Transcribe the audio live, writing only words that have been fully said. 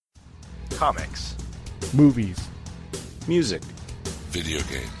Comics. Movies. Music. Video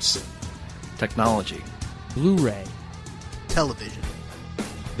games. Technology. Blu-ray. Television.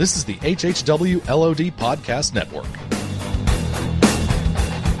 This is the HHW LOD Podcast Network.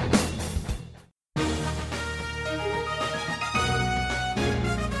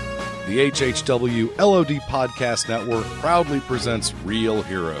 The HHW LOD Podcast Network proudly presents Real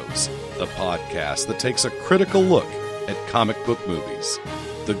Heroes, the podcast that takes a critical look at comic book movies.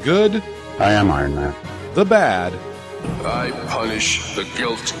 The good. I am Iron Man. The bad. I punish the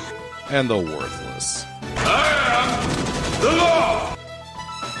guilty. And the worthless. I am the law!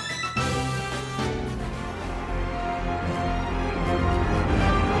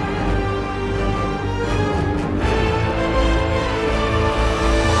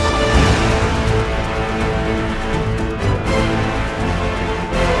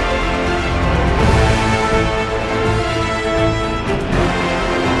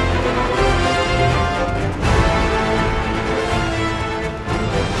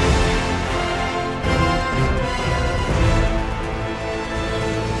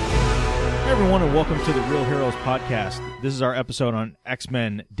 Everyone, and welcome to the Real Heroes Podcast. This is our episode on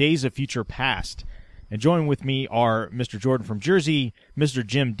X-Men Days of Future Past. And joining with me are Mr. Jordan from Jersey, Mr.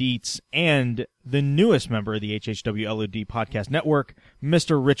 Jim Dietz, and the newest member of the HHW LOD Podcast Network,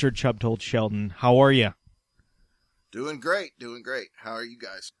 Mr. Richard Chubtold Sheldon. How are you? Doing great. How are you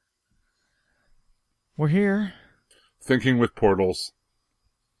guys? We're here. Thinking with portals.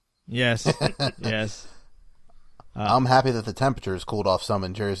 Yes, yes. I'm happy that the temperature has cooled off some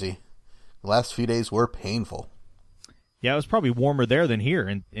in Jersey. The last few days were painful. Yeah, it was probably warmer there than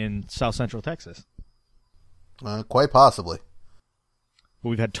here in South Central Texas. Quite possibly. But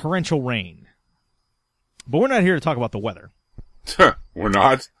we've had torrential rain. But we're not here to talk about the weather. We're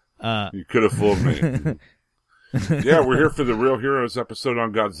not? You could have fooled me. Yeah, we're here for the Real Heroes episode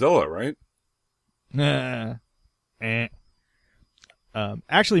on Godzilla, right?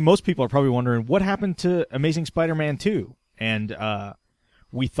 Actually, most people are probably wondering what happened to Amazing Spider-Man 2. And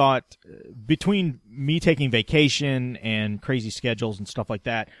we thought, between me taking vacation and crazy schedules and stuff like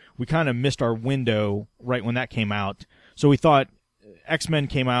that, we kind of missed our window right when that came out. So we thought X-Men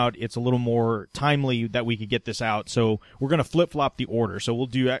came out. It's a little more timely that we could get this out. So we're going to flip-flop the order. So we'll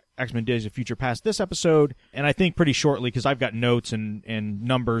do X-Men Days of Future Past this episode, and I think pretty shortly, because I've got notes and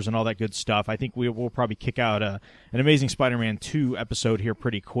numbers and all that good stuff, I think we'll probably kick out an Amazing Spider-Man 2 episode here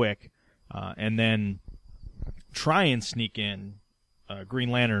pretty quick, and then try and sneak in Green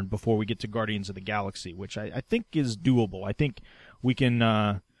Lantern before we get to Guardians of the Galaxy, which I think is doable. I think we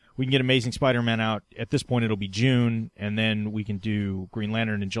can get Amazing Spider-Man out. At this point, it'll be June, and then we can do Green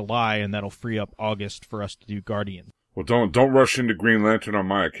Lantern in July, and that'll free up August for us to do Guardians. Well, don't rush into Green Lantern on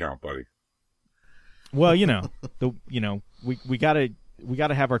my account, buddy. Well, we gotta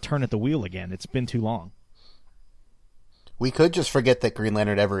have our turn at the wheel again. It's been too long. We could just forget that Green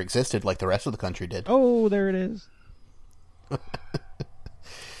Lantern ever existed like the rest of the country did. Oh, there it is.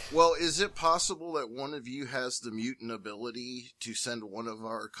 Well, is it possible that one of you has the mutant ability to send one of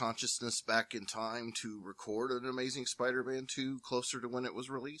our consciousness back in time to record an Amazing Spider-Man 2 closer to when it was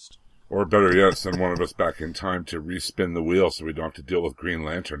released? Or better yet, send one of us back in time to respin the wheel so we don't have to deal with Green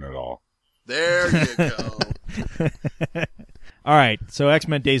Lantern at all. There you go. All right, so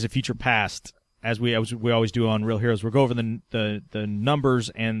X-Men Days of Future Past, as we always do on Real Heroes, we'll go over the numbers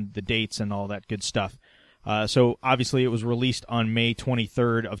and the dates and all that good stuff. So obviously it was released on May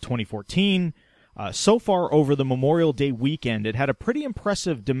 23rd of 2014. So far over the Memorial Day weekend, it had a pretty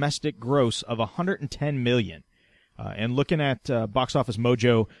impressive domestic gross of $110 million. And looking at Box Office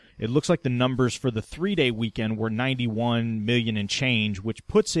Mojo, it looks like the numbers for the 3-day weekend were $91 million and change, which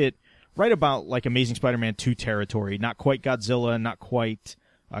puts it right about like Amazing Spider-Man 2 territory. Not quite Godzilla, not quite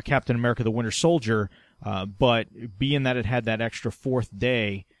Captain America the Winter Soldier, but being that it had that extra fourth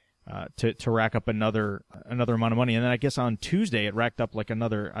day, to rack up another amount of money. And then I guess on Tuesday it racked up like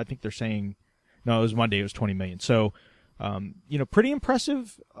another, I think they're saying, no, it was Monday, it was $20 million. So, pretty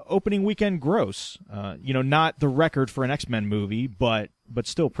impressive opening weekend gross. Not the record for an X-Men movie, but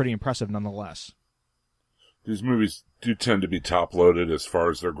still pretty impressive nonetheless. These movies do tend to be top-loaded as far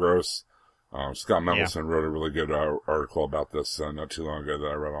as their gross. Scott Mendelson wrote a really good article about this not too long ago that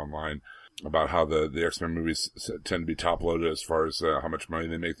I read online, about how the X-Men movies tend to be top-loaded as far as how much money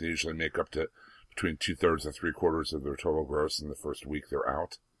they make. They usually make up to between 2/3 and 3/4 of their total gross in the first week they're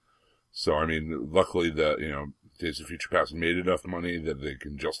out. So, I mean, luckily Days of Future Past made enough money that they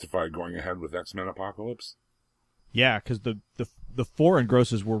can justify going ahead with X-Men Apocalypse. Yeah, because the foreign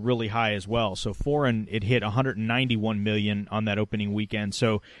grosses were really high as well. So foreign, it hit $191 million on that opening weekend.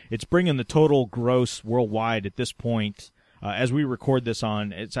 So it's bringing the total gross worldwide at this point as we record this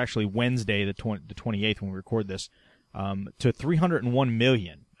it's actually Wednesday, the 28th when we record this, to $301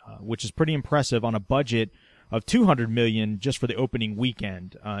 million, which is pretty impressive on a budget of $200 million just for the opening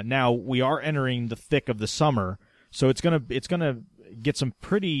weekend. Now we are entering the thick of the summer, so it's gonna get some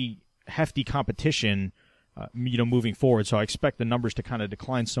pretty hefty competition, moving forward. So I expect the numbers to kind of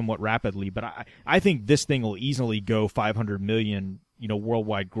decline somewhat rapidly. But I think this thing will easily go $500 million,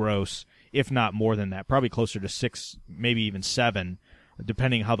 worldwide gross, if not more than that. Probably closer to 6, maybe even 7,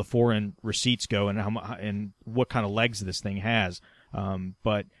 depending how the foreign receipts go and what kind of legs this thing has.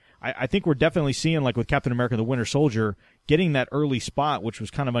 But I think we're definitely seeing, like with Captain America: The Winter Soldier, getting that early spot, which was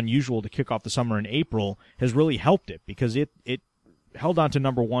kind of unusual to kick off the summer in April, has really helped it, because it held on to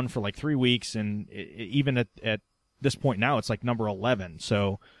number 1 for like 3 weeks, and even at this point now, it's like number 11.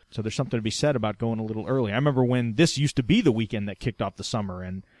 So there's something to be said about going a little early. I remember when this used to be the weekend that kicked off the summer,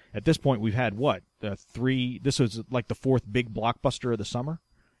 and at this point we've had this was like the 4th big blockbuster of the summer.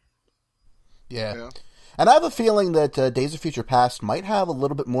 Yeah. And I have a feeling that Days of Future Past might have a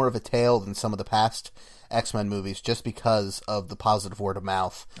little bit more of a tail than some of the past X-Men movies, just because of the positive word of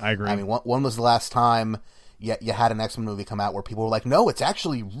mouth. I agree. I mean, when was the last time you had an X-Men movie come out where people were like, no, it's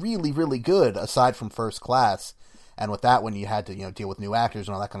actually really, really good, aside from First Class? And with that one, you had to deal with new actors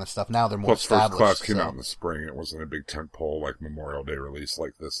and all that kind of stuff. Now they're more established. First Class came out in the spring. It wasn't a big tentpole like Memorial Day release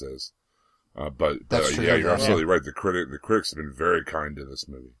like this is. But that's true. Yeah, you're absolutely right. The critics have been very kind to this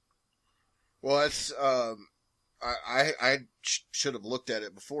movie. Well, that's I should have looked at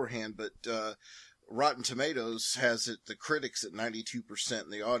it beforehand, but Rotten Tomatoes has the critics at 92%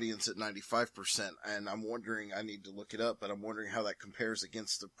 and the audience at 95%. And I'm wondering, I need to look it up, but I'm wondering how that compares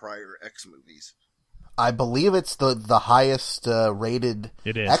against the prior X movies. I believe it's the highest rated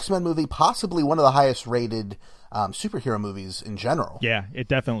X-Men movie, possibly one of the highest rated superhero movies in general. Yeah, it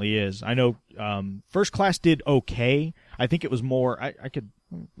definitely is. I know First Class did okay. I think it was more.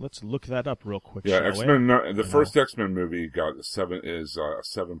 Let's look that up real quick. Yeah, X-Men. The first X-Men movie got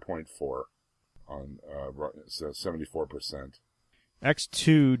 7.4 on 74%.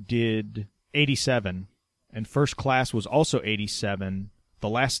 X2 did 87, and First Class was also 87. The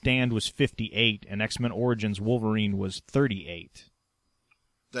Last Stand was 58, and X-Men Origins Wolverine was 38.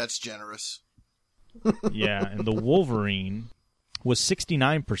 That's generous. Yeah, and the Wolverine was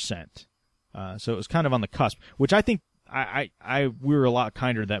 69%. So it was kind of on the cusp, which I think we were a lot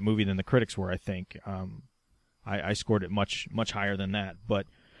kinder to that movie than the critics were, I think. I scored it much higher than that. But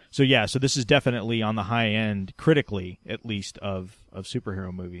so this is definitely on the high end, critically at least, of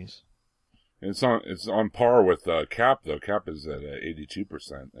superhero movies. It's on par with Cap, though. Cap is at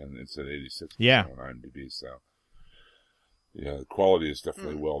 82%, and it's at 86% on IMDb. So, yeah, the quality is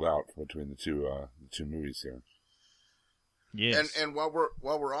definitely welled out between the two movies here. Yes. And while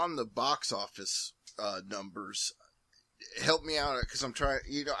we're on the box office numbers, help me out, because I'm trying.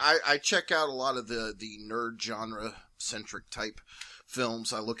 I check out a lot of the nerd genre centric type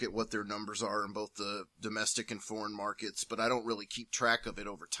films. I look at what their numbers are in both the domestic and foreign markets, but I don't really keep track of it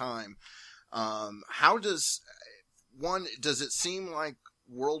over time. How does it seem like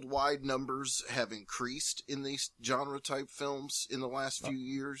worldwide numbers have increased in these genre type films in the last few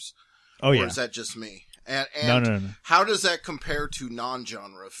years? Oh, yeah. Or is that just me? And no. How does that compare to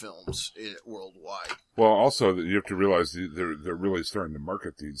non-genre films worldwide? Well, also you have to realize they're really starting to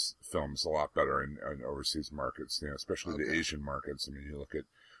market these films a lot better in overseas markets, especially the Asian markets. I mean, you look at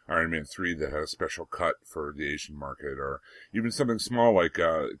Iron Man 3 that had a special cut for the Asian market, or even something small like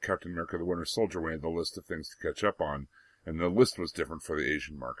Captain America: The Winter Soldier. We had the list of things to catch up on, and the list was different for the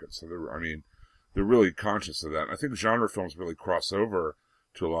Asian market. So they're really conscious of that. And I think genre films really cross over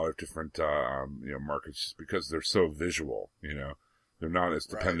to a lot of different markets just because they're so visual. They're not as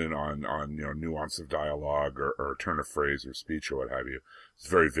dependent on nuance of dialogue or turn of phrase or speech or what have you. It's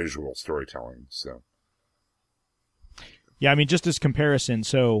very visual storytelling. So. Yeah, I mean, just as comparison,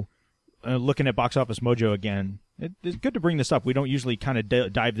 so looking at Box Office Mojo again, it's good to bring this up. We don't usually kind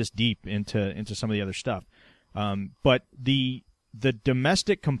of dive this deep into some of the other stuff. But the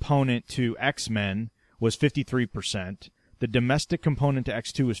domestic component to X-Men was 53%. The domestic component to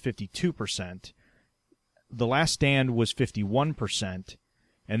X2 was 52%. The Last Stand was 51%.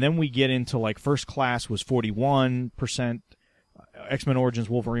 And then we get into, like, First Class was 41%. X-Men Origins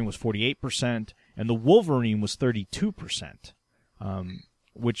Wolverine was 48%. And the Wolverine was 32%,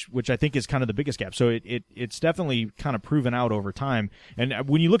 which I think is kind of the biggest gap. So it's definitely kind of proven out over time. And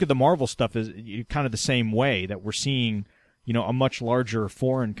when you look at the Marvel stuff, is kind of the same way that we're seeing, a much larger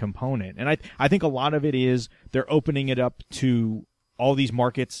foreign component. And I think a lot of it is they're opening it up to all these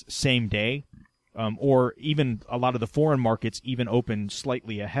markets same day. or even a lot of the foreign markets even open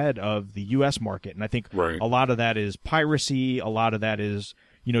slightly ahead of the U.S. market. And I think a lot of that is piracy. A lot of that is,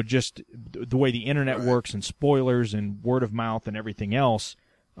 just the way the internet works and spoilers and word of mouth and everything else.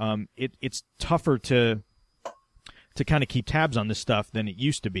 It's tougher to kind of keep tabs on this stuff than it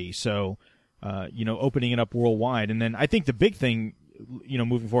used to be. So, opening it up worldwide. And then I think the big thing,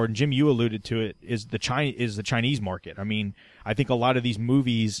 moving forward, and Jim, you alluded to it, is the Chinese market. I mean, I think a lot of these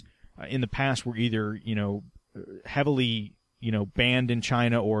movies in the past were either, heavily, banned in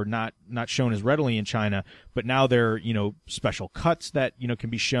China or not shown as readily in China, but now they're, special cuts that, can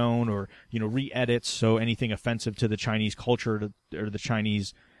be shown, or, re-edits. So anything offensive to the Chinese culture or the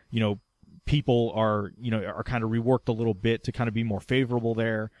Chinese, people are kind of reworked a little bit to kind of be more favorable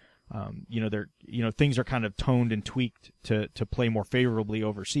there. Things are kind of toned and tweaked to play more favorably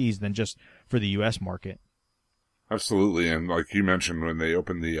overseas than just for the U.S. market. Absolutely, and like you mentioned, when they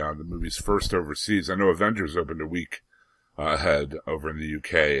opened the movies first overseas, I know Avengers opened a week ahead over in the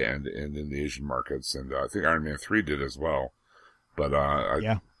UK and in the Asian markets, and I think Iron Man 3 did as well. But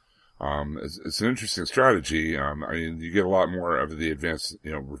it's an interesting strategy. I mean, you get a lot more of the advanced,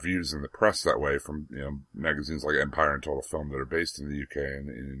 reviews in the press that way from, magazines like Empire and Total Film that are based in the UK and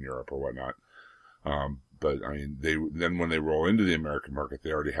in Europe or whatnot. But I mean, then when they roll into the American market,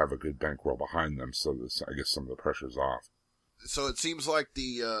 they already have a good bankroll behind them. So I guess some of the pressure's off. So it seems like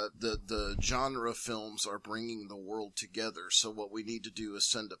the genre films are bringing the world together. So what we need to do is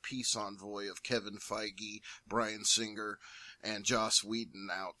send a peace envoy of Kevin Feige, Bryan Singer, and Joss Whedon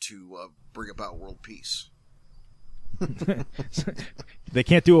out to bring about world peace. They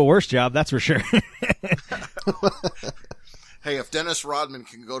can't do a worse job, that's for sure. Hey, if Dennis Rodman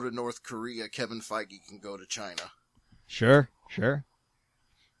can go to North Korea, Kevin Feige can go to China. Sure.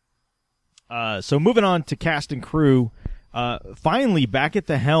 So moving on to cast and crew. Finally back at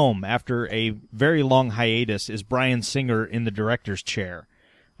the helm after a very long hiatus is Bryan Singer in the director's chair.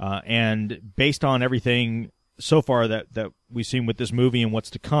 And based on everything so far that we've seen with this movie and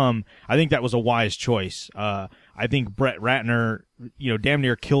what's to come, I think that was a wise choice. I think Brett Ratner, damn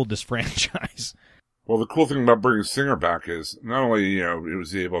near killed this franchise. Well, the cool thing about bringing Singer back is not only, it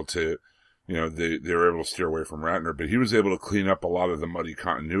was able to, they were able to steer away from Ratner, but he was able to clean up a lot of the muddy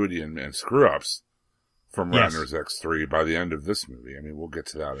continuity and screw-ups from Ratner's X3 by the end of this movie. I mean, we'll get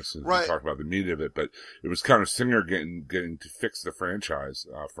to that as soon as we talk about the meat of it, but it was kind of Singer getting to fix the franchise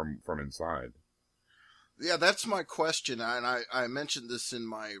from inside. Yeah, that's my question, and I mentioned this in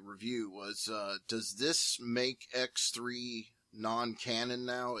my review, was does this make X3 non-canon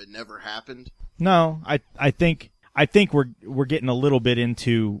now? It never happened? No, I think we're getting a little bit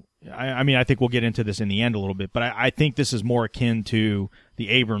into. I mean, I think we'll get into this in the end a little bit, but I think this is more akin to the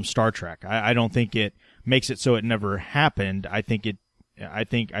Abrams Star Trek. I don't think it makes it so it never happened. I think it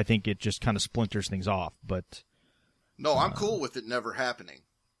just kind of splinters things off. But no, I'm cool with it never happening.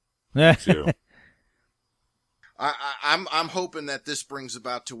 Me too. I'm hoping that this brings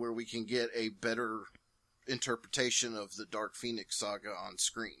about to where we can get a better interpretation of the Dark Phoenix saga on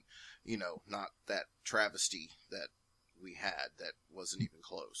screen. Not that travesty that we had that wasn't even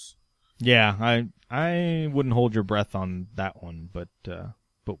close. Yeah, I wouldn't hold your breath on that one, but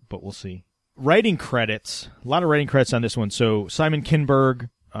we'll see. Writing credits, a lot of writing credits on this one. So Simon Kinberg,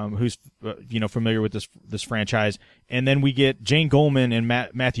 who's familiar with this franchise, and then we get Jane Goldman and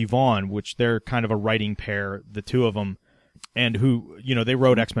Matthew Vaughn, which they're kind of a writing pair, the two of them, and who they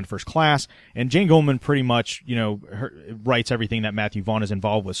wrote X-Men First Class, and Jane Goldman pretty much writes everything that Matthew Vaughn is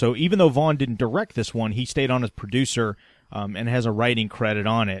involved with. So even though Vaughn didn't direct this one, he stayed on as producer and has a writing credit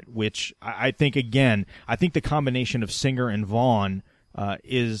on it, which I think the combination of Singer and Vaughn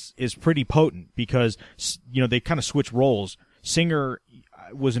is pretty potent because they kind of switch roles. Singer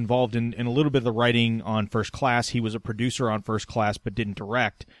was involved in a little bit of the writing on First Class. He was a producer on First Class but didn't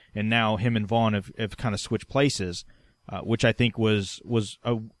direct, and now him and Vaughn have kind of switched places. Which I think was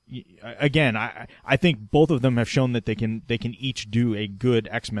again, I think both of them have shown that they can each do a good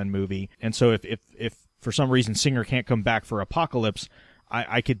X-Men movie. And so if for some reason Singer can't come back for Apocalypse,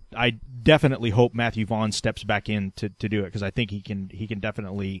 I definitely hope Matthew Vaughn steps back in to do it, because I think he can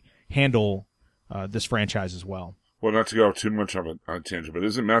definitely handle this franchise as well. Well, not to go too much of a tangent, but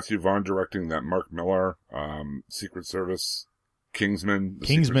isn't Matthew Vaughn directing that Mark Millar Secret Service Kingsman, the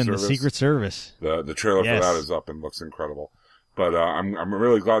Secret Service. The trailer for that is up and looks incredible. But I'm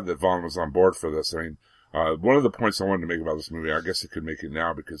really glad that Vaughn was on board for this. I mean, one of the points I wanted to make about this movie, I guess I could make it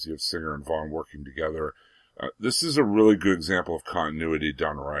now because you have Singer and Vaughn working together. This is a really good example of continuity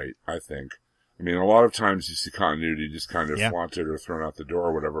done right, I think. I mean, a lot of times you see continuity just kind of flaunted or thrown out the door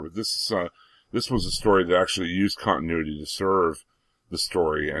or whatever, but this was a story that actually used continuity to serve the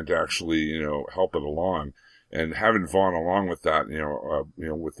story and to actually, help it along. And having Vaughn along with that,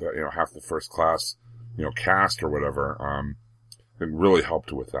 with, half the First Class, cast or whatever, it really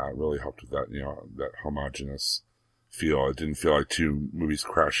helped with that. Really helped with that, that homogenous feel. It didn't feel like two movies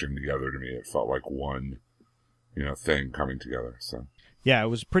crashing together to me. It felt like one, thing coming together. So yeah, it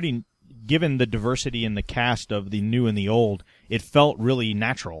was pretty. Given the diversity in the cast of the new and the old, it felt really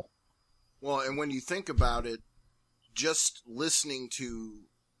natural. Well, and when you think about it, just listening to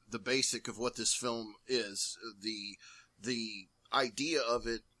the basic of what this film is, the idea of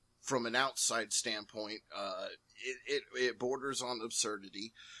it from an outside standpoint, it borders on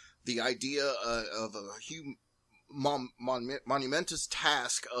absurdity. The idea of a monumentous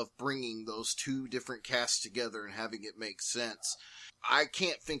task of bringing those two different casts together and having it make sense. I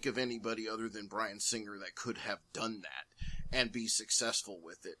can't think of anybody other than Bryan Singer that could have done that and be successful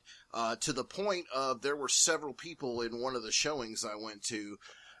with it. To the point of there were several people in one of the showings I went to,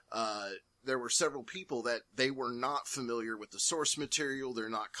 there were several people that they were not familiar with the source material. They're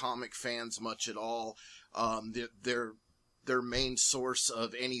not comic fans much at all. Their main source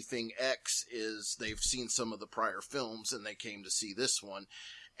of anything X is they've seen some of the prior films and they came to see this one,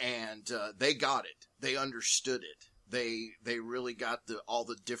 and they got it. They understood it. They really got all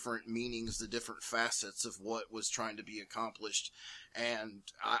the different meanings, the different facets of what was trying to be accomplished, and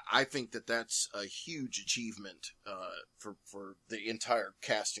I think that that's a huge achievement for the entire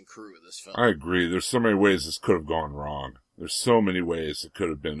cast and crew of this film. I agree. There's so many ways this could have gone wrong. There's so many ways it could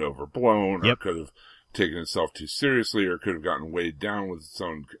have been overblown, or could have taken itself too seriously, or could have gotten weighed down with its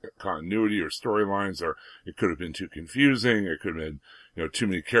own continuity or storylines, or it could have been too confusing. It could have been, too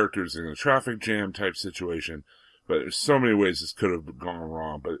many characters in a traffic jam type situation. But there's so many ways this could have gone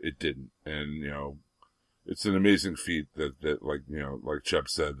wrong, but it didn't. And, it's an amazing feat that like Cheb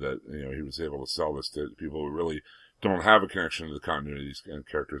said, that, he was able to sell this to people who really don't have a connection to the continuities and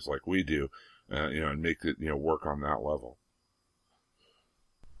characters like we do, and make it, work on that level.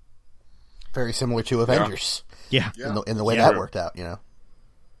 Very similar to Avengers. Yeah. In the way that worked out,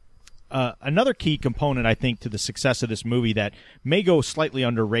 Another key component, I think, to the success of this movie that may go slightly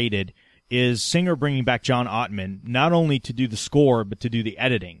underrated is Singer bringing back John Ottman, not only to do the score, but to do the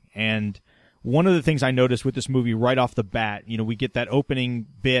editing. And one of the things I noticed with this movie right off the bat, we get that opening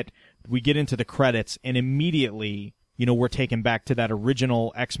bit, we get into the credits, and immediately, we're taken back to that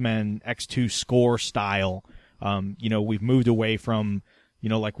original X-Men X2 score style. We've moved away from,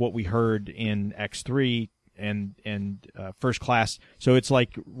 like what we heard in X3 and First Class. So it's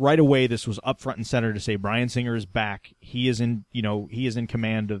like right away this was up front and center to say Bryan Singer is back. He is in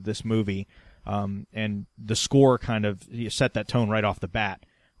command of this movie. And the score kind of set that tone right off the bat.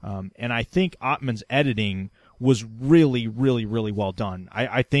 And I think Ottman's editing was really, really, really well done.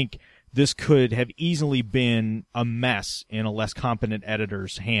 I think this could have easily been a mess in a less competent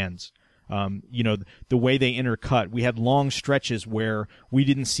editor's hands. The way they intercut, we had long stretches where we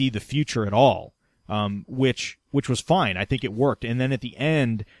didn't see the future at all. Which was fine. I think it worked. And then at the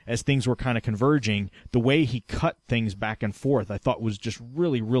end, as things were kind of converging, the way he cut things back and forth, I thought was just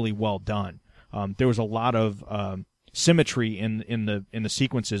really, really well done. There was a lot of symmetry in the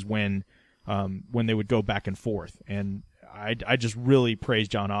sequences when they would go back and forth. And I just really praise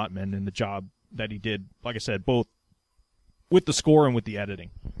John Ottman and the job that he did. Like I said, both with the score and with the editing.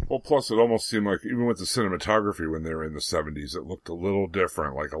 Well, plus it almost seemed like, even with the cinematography when they were in the 70s, it looked a little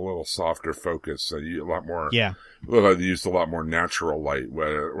different, like a little softer focus. So a lot more, it looked like they used a lot more natural light,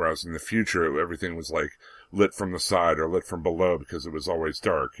 whereas in the future, everything was like lit from the side or lit from below because it was always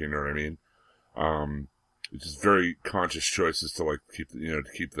dark, you know what I mean? It's just very conscious choices to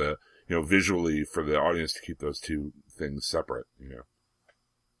keep the, visually for the audience to keep those two things separate,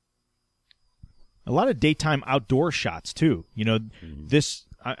 A lot of daytime outdoor shots too. This.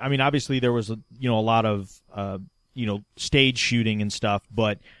 I mean, obviously there was a lot of stage shooting and stuff,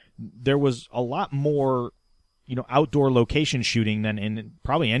 but there was a lot more outdoor location shooting than in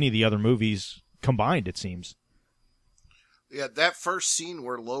probably any of the other movies combined. It seems. Yeah, that first scene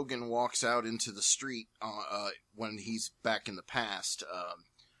where Logan walks out into the street when he's back in the past,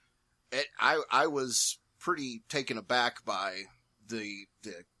 I was pretty taken aback by the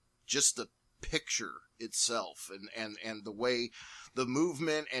picture itself and the way the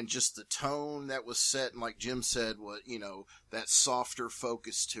movement and just the tone that was set, and like Jim said, that softer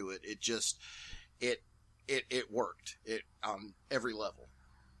focus to it. It just it worked on every level.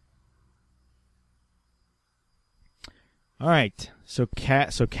 All right, so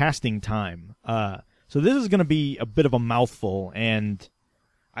casting time. So this is going to be a bit of a mouthful, and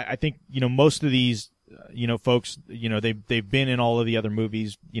I think most of these folks, they've been in all of the other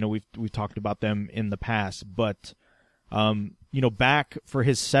movies. We've talked about them in the past, but back for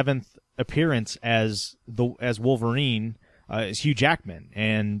his 7th appearance as Wolverine is Hugh Jackman.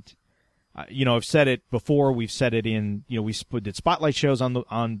 And I've said it before. We've said it in, we did spotlight shows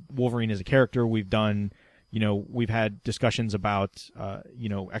on Wolverine as a character. We've done, we've had discussions about,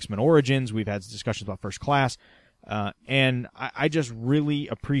 X-Men Origins. We've had discussions about First Class. And I just really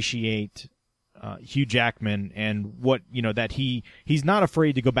appreciate Hugh Jackman and what, that he's not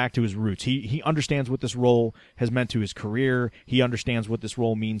afraid to go back to his roots. He understands what this role has meant to his career. He understands what this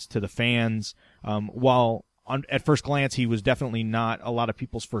role means to the fans. While at first glance, he was definitely not a lot of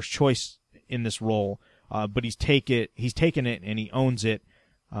people's first choice in this role. But he's taken it and he owns it.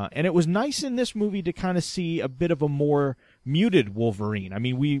 And it was nice in this movie to kind of see a bit of a more muted Wolverine. I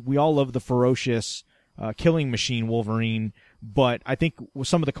mean, we all love the ferocious, killing machine Wolverine, but I think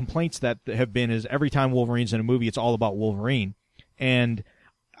some of the complaints that have been is every time Wolverine's in a movie, it's all about Wolverine. And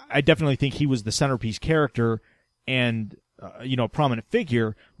I definitely think he was the centerpiece character and, a prominent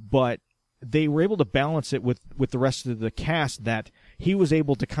figure, but they were able to balance it with the rest of the cast, that he was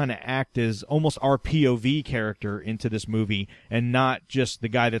able to kind of act as almost our POV character into this movie and not just the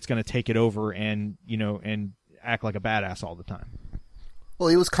guy that's going to take it over and, and act like a badass all the time. Well,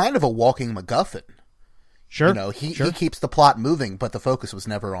 he was kind of a walking MacGuffin. Sure. He keeps the plot moving, but the focus was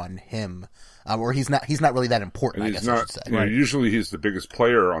never on him, or he's not really that important. I should say. Right. Usually, he's the biggest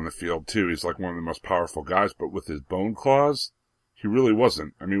player on the field too. He's like one of the most powerful guys, but with his bone claws, he really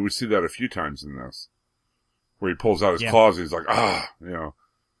wasn't. I mean, we see that a few times in this, where he pulls out his claws. And he's like,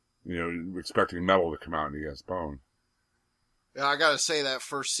 expecting metal to come out, and he has bone. Yeah, I gotta say that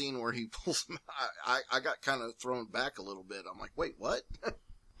first scene where he pulls, I got kind of thrown back a little bit. I'm like, wait, what?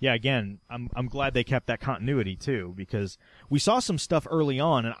 Yeah, again, I'm glad they kept that continuity too, because we saw some stuff early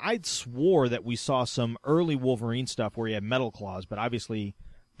on, and I'd swore that we saw some early Wolverine stuff where he had metal claws, but obviously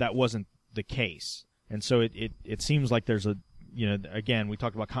that wasn't the case. And so it seems like there's a, again, we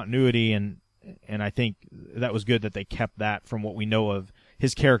talked about continuity, and I think that was good that they kept that from what we know of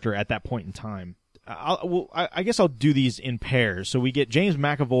his character at that point in time. I guess I'll do these in pairs. So we get James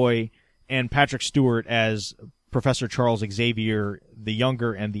McAvoy and Patrick Stewart as Professor Charles Xavier, the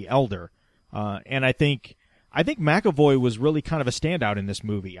younger and the elder. And I think McAvoy was really kind of a standout in this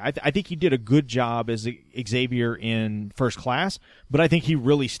movie. I think he did a good job as Xavier in First Class, but I think he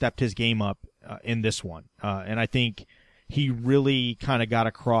really stepped his game up in this one. And I think he really kind of got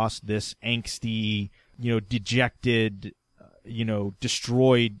across this angsty, dejected,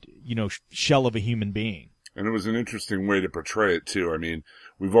 destroyed, shell of a human being. And it was an interesting way to portray it too. I mean,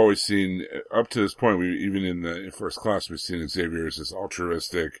 we've always seen, up to this point, even in First Class, we've seen Xavier as this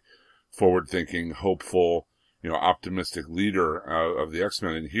altruistic, forward-thinking, hopeful, optimistic leader of the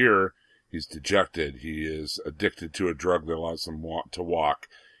X-Men. And here, he's dejected. He is addicted to a drug that allows him to walk.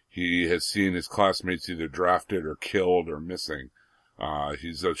 He has seen his classmates either drafted or killed or missing.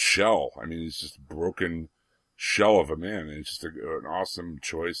 He's a shell. I mean, he's just a broken shell of a man. And it's just an awesome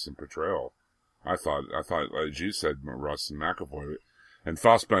choice and portrayal. I thought, as you said, Russ and McAvoy, and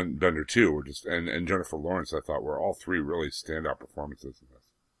Fassbender too, were just, and Jennifer Lawrence, I thought, were all three really standout performances in this.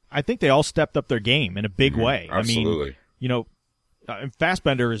 I think they all stepped up their game in a big way. Absolutely. I mean,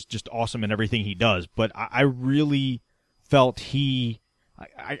 Fassbender is just awesome in everything he does, but I really felt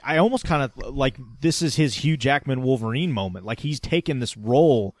I almost kind of like this is his Hugh Jackman Wolverine moment. Like he's taken this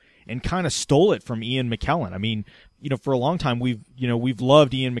role and kind of stole it from Ian McKellen. I mean, for a long time we've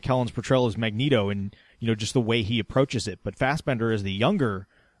loved Ian McKellen's portrayal as Magneto and, just the way he approaches it. But Fassbender as the younger,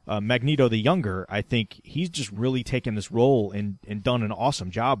 Magneto the younger, I think he's just really taken this role and done an awesome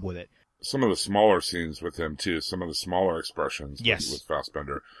job with it. Some of the smaller scenes with him too, some of the smaller expressions with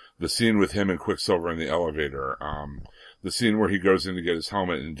Fassbender. The scene with him and Quicksilver in the elevator, the scene where he goes in to get his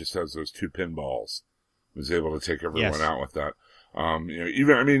helmet and just has those 2 pinballs, was able to take everyone out with that.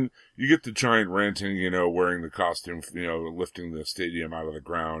 You get the giant ranting, wearing the costume, lifting the stadium out of the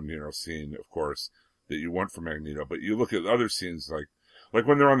ground, scene, of course, that you want from Magneto. But you look at other scenes like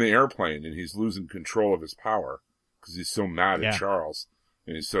when they're on the airplane and he's losing control of his power because he's so mad at Charles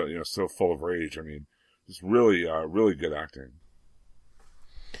and he's so, so full of rage. I mean, it's really, really good acting.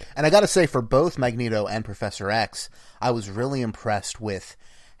 And I gotta say, for both Magneto and Professor X, I was really impressed with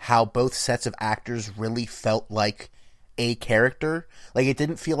how both sets of actors really felt like a character. Like, it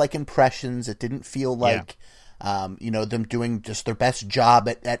didn't feel like impressions. It didn't feel like, them doing just their best job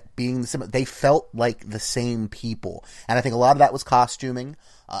at being the same. They felt like the same people. And I think a lot of that was costuming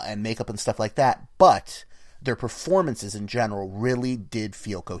and makeup and stuff like that. But their performances in general really did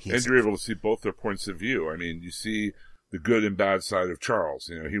feel cohesive. And you're able to see both their points of view. I mean, you see the good and bad side of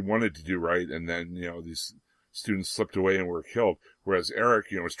Charles. He wanted to do right, and then, these students slipped away and were killed. Whereas Eric,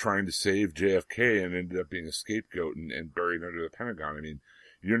 was trying to save JFK and ended up being a scapegoat and buried under the Pentagon. I mean,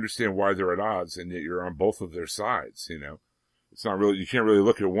 you understand why they're at odds, and yet you're on both of their sides, It's not really, you can't really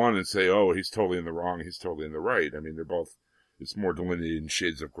look at one and say, oh, he's totally in the wrong, he's totally in the right. I mean, they're both, it's more delineated in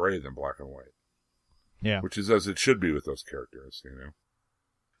shades of gray than black and white. Yeah. Which is as it should be with those characters,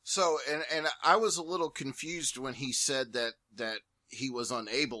 So, and I was a little confused when he said that he was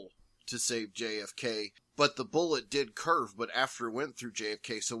unable to save JFK, but the bullet did curve, but after it went through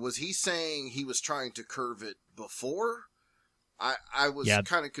JFK. So was he saying he was trying to curve it before? I was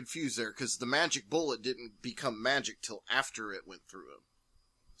kind of confused there, because the magic bullet didn't become magic till after it went through him.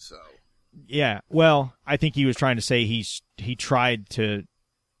 So. Yeah, well, I think he was trying to say he tried to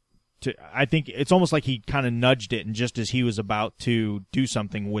I think it's almost like he kind of nudged it, and just as he was about to do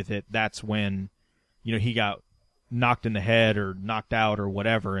something with it, that's when, he got knocked in the head or knocked out or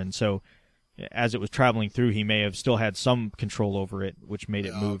whatever, and so as it was traveling through, he may have still had some control over it, which made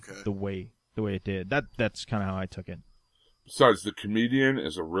it move the way it did. That's kind of how I took it. Besides, the comedian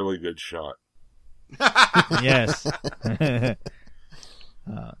is a really good shot. Yes.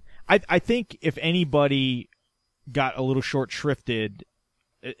 I think if anybody got a little short shrifted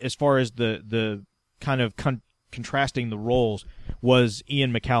as far as the kind of contrasting the roles was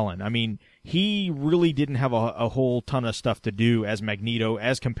Ian McKellen. I mean, he really didn't have a whole ton of stuff to do as Magneto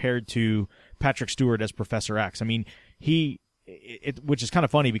as compared to Patrick Stewart as Professor X. I mean, which is kind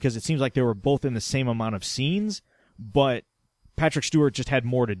of funny because it seems like they were both in the same amount of scenes, but Patrick Stewart just had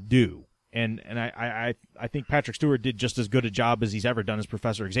more to do. And I think Patrick Stewart did just as good a job as he's ever done as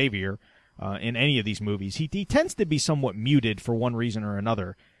Professor Xavier in any of these movies. He tends to be somewhat muted for one reason or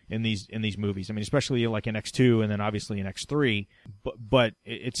another in these movies. I mean, especially like in X2 and then obviously in X3. But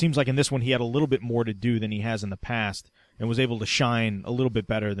it seems like in this one he had a little bit more to do than he has in the past and was able to shine a little bit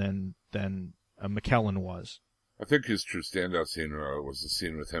better than McKellen was. I think his true standout scene was the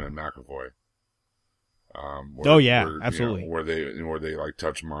scene with him and McAvoy. Absolutely. Where they like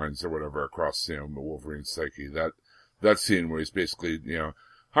touch minds or whatever across Wolverine's psyche. That scene where he's basically,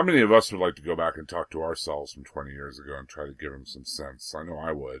 how many of us would like to go back and talk to ourselves from 20 years ago and try to give him some sense? I know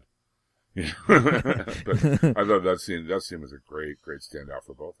I would. But I thought that scene was a great standout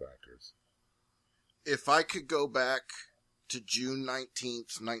for both actors. If I could go back to June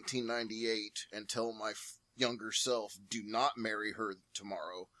 19th, 1998 and tell my younger self, do not marry her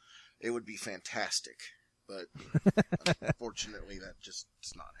tomorrow, it would be fantastic. But unfortunately, that just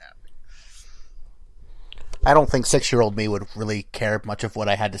is not happening. I don't think 6-year-old me would really care much of what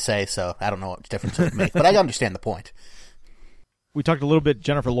I had to say, so I don't know what difference it would make. But I understand the point. We talked a little bit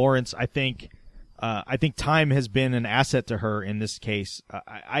Jennifer Lawrence. I think time has been an asset to her in this case.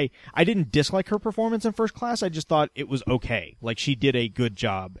 I didn't dislike her performance in First Class. I just thought it was okay. Like, she did a good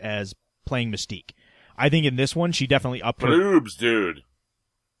job as playing Mystique. I think in this one, she definitely upped her. Bloobs, dude.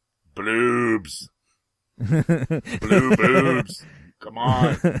 Bloobs. Blue boobs. Come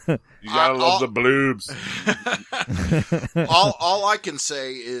on. You gotta love the bloobs. all I can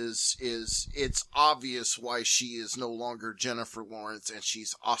say is it's obvious why she is no longer Jennifer Lawrence and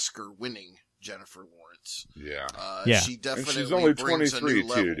she's Oscar-winning Jennifer Lawrence. Yeah. She definitely and she's only brings 23 a new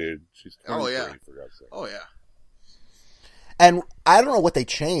level. too, dude. She's 23, Oh, yeah. for God's sake. Oh, yeah. And I don't know what they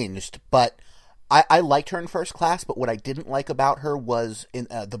changed, but I liked her in First Class, but what I didn't like about her was in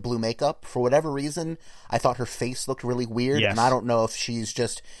the blue makeup. For whatever reason, I thought her face looked really weird, Yes. and I don't know if she's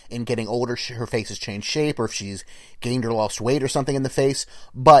just, in getting older, her face has changed shape, or if she's gained or lost weight or something in the face,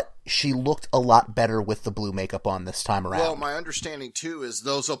 but she looked a lot better with the blue makeup on this time around. Well, my understanding, too, is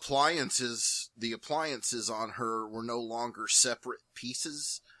the appliances on her were no longer separate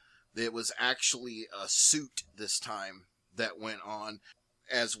pieces. It was actually a suit this time that went on,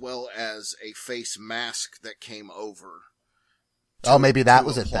 as well as a face mask that came over. Maybe that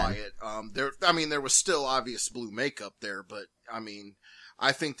was it then. There was still obvious blue makeup there, but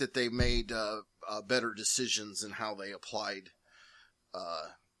I think that they made better decisions in how they applied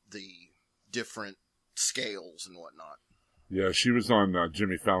the different scales and whatnot. Yeah, she was on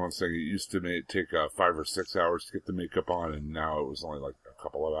Jimmy Fallon saying it used to take 5 or 6 hours to get the makeup on, and now it was only like a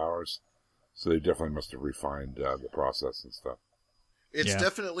couple of hours. So they definitely must have refined the process and stuff. It's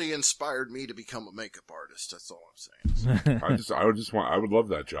definitely inspired me to become a makeup artist. That's all I'm saying. I would love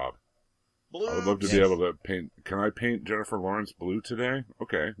that job. Blue. I would love to be able to paint. Can I paint Jennifer Lawrence blue today?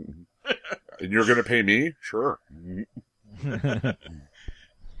 Okay. And you're going to pay me? Sure.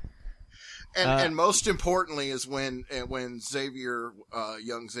 And most importantly is when Xavier,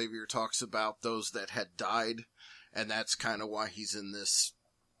 young Xavier, talks about those that had died, and that's kind of why he's in this,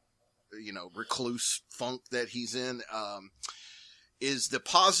 recluse funk that he's in. is the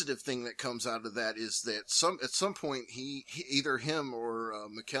positive thing that comes out of that is that at some point he either him or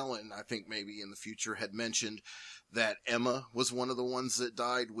McKellen, I think maybe in the future, had mentioned that Emma was one of the ones that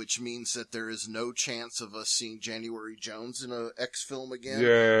died, which means that there is no chance of us seeing January Jones in a X film again.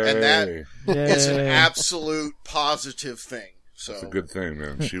 Yay. And that is an absolute positive thing. So It's a good thing,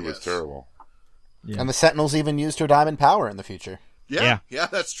 man. She was terrible. Yeah. And the Sentinels even used her diamond power in the future. Yeah,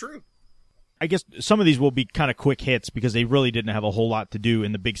 that's true. I guess some of these will be kind of quick hits because they really didn't have a whole lot to do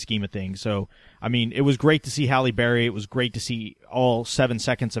in the big scheme of things. So, I mean, it was great to see Halle Berry. It was great to see all 7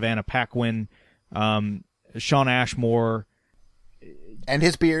 seconds of Anna Paquin, Shawn Ashmore. And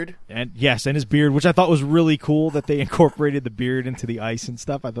his beard. And his beard, which I thought was really cool that they incorporated the beard into the ice and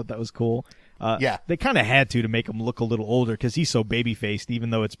stuff. I thought that was cool. They kind of had to make him look a little older because he's so baby-faced, even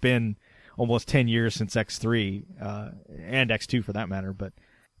though it's been almost 10 years since X3, and X2 for that matter, but...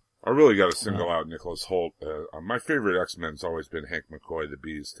 I really got to single out Nicholas Hoult. My favorite X-Men's always been Hank McCoy, the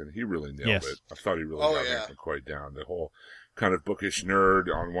Beast, and he really nailed it. I thought he really got Hank McCoy down. The whole kind of bookish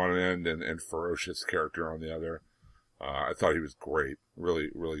nerd on one end and ferocious character on the other. I thought he was great. Really,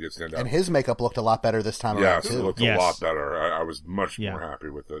 really good stand-up. And his makeup looked a lot better this time around, too. It looked a lot better. I was much more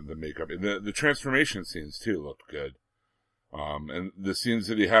happy with the makeup. And the transformation scenes, too, looked good. And the scenes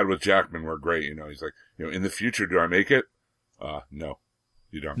that he had with Jackman were great. You know, he's like, in the future, do I make it? No.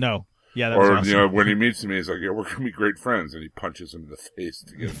 You don't. No. Yeah, that was awesome. When he meets me, he's like, we're going to be great friends. And he punches him in the face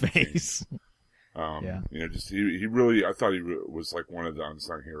to get him face. He really, I thought he was like one of the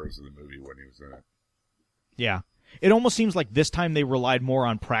unsung heroes of the movie when he was in it. Yeah. It almost seems like this time they relied more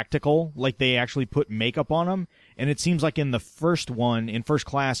on practical, like they actually put makeup on him. And it seems like in the first one, in First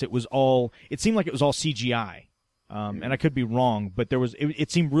Class, it seemed like it was all CGI. And I could be wrong, but it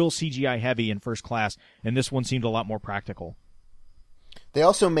seemed real CGI heavy in First Class, and this one seemed a lot more practical. They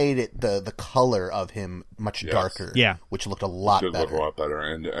also made it the color of him much darker, which looked a lot better. Look a lot better,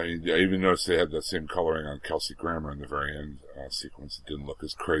 and I even noticed they had that same coloring on Kelsey Grammer in the very end sequence. It didn't look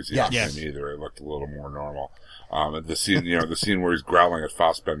as crazy on him either. It looked a little more normal. And the scene, the scene where he's growling at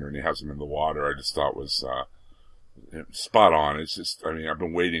Fassbender and he has him in the water, I just thought was spot on. It's just, I mean, I've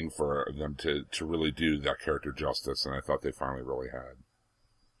been waiting for them to really do that character justice, and I thought they finally really had.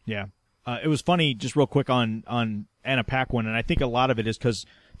 Yeah. It was funny, just real quick on Anna Paquin, and I think a lot of it is because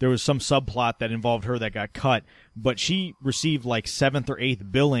there was some subplot that involved her that got cut, but she received like 7th or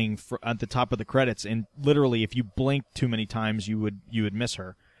 8th billing at the top of the credits, and literally if you blinked too many times, you would miss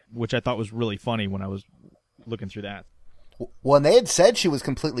her, which I thought was really funny when I was looking through that. Well, and they had said she was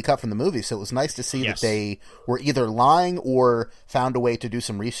completely cut from the movie, so it was nice to see that they were either lying or found a way to do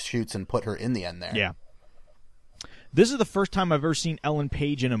some reshoots and put her in the end there. Yeah. This is the first time I've ever seen Ellen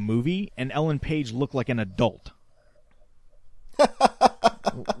Page in a movie, and Ellen Page looked like an adult.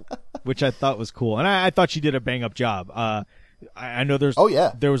 Which I thought was cool. And I thought she did a bang-up job. I know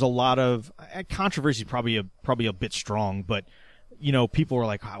there was a lot of controversy, probably a bit strong, but people were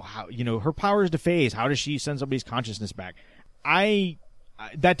like, how her power is to phase. How does she send somebody's consciousness back?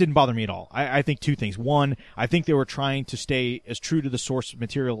 That didn't bother me at all. I think two things. One, I think they were trying to stay as true to the source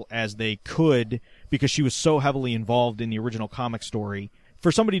material as they could because she was so heavily involved in the original comic story.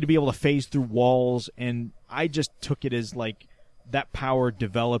 For somebody to be able to phase through walls, and I just took it as like that power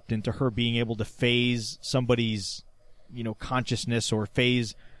developed into her being able to phase somebody's, consciousness or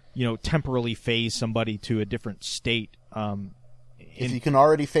phase, temporarily phase somebody to a different state. If you can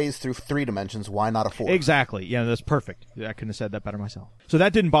already phase through 3 dimensions, why not a 4? Exactly. Yeah, that's perfect. I couldn't have said that better myself. So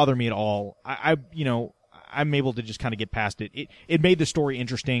that didn't bother me at all. I'm able to just kind of get past it. It made the story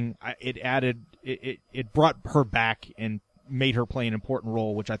interesting. It brought her back and made her play an important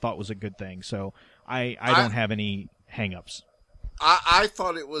role, which I thought was a good thing. So I don't have any hang-ups. I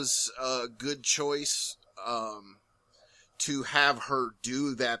thought it was a good choice to have her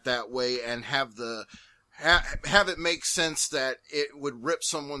do that way and have it make sense that it would rip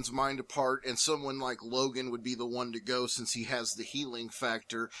someone's mind apart and someone like Logan would be the one to go since he has the healing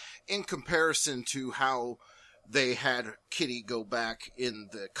factor in comparison to how they had Kitty go back in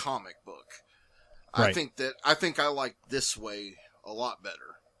the comic book. Right. I think I liked this way a lot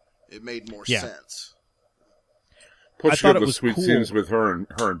better. It made more sense. Plus, you have the sweet scenes with her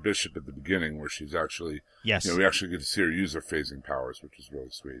and Bishop at the beginning where she's actually, we actually get to see her use her phasing powers, which is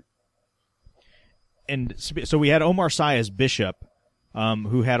really sweet. And so we had Omar Sy as Bishop,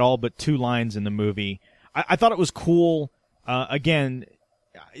 who had all but 2 lines in the movie. I thought it was cool. Again,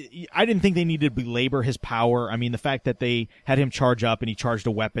 I didn't think they needed to belabor his power. I mean, the fact that they had him charge up and he charged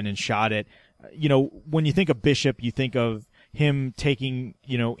a weapon and shot it. When you think of Bishop, you think of him taking,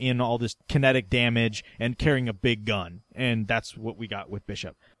 in all this kinetic damage and carrying a big gun. And that's what we got with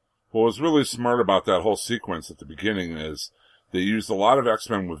Bishop. Well, what's really smart about that whole sequence at the beginning is they used a lot of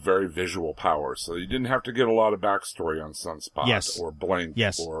X-Men with very visual powers, so you didn't have to get a lot of backstory on Sunspot Yes. or Blink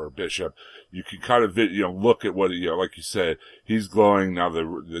Yes. or Bishop. You could kind of, look at what, like you said, he's glowing, now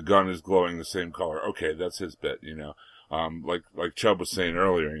the gun is glowing the same color. Okay, that's his bit, like Chubb was saying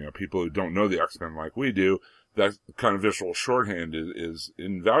earlier, people who don't know the X-Men like we do, that kind of visual shorthand is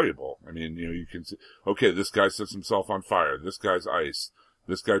invaluable. I mean, you can see, okay, this guy sets himself on fire, this guy's ice,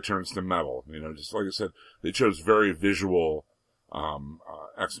 this guy turns to metal, just like I said, they chose very visual,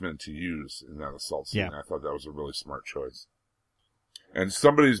 X-Men to use in that assault scene. Yeah. I thought that was a really smart choice. And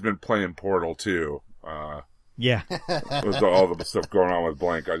somebody's been playing Portal too, Yeah. with all the stuff going on with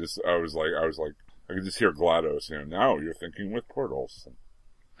Blank. I was like, I could just hear GLaDOS, now you're thinking with portals.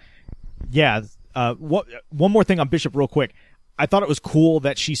 Yeah. One more thing on Bishop real quick. I thought it was cool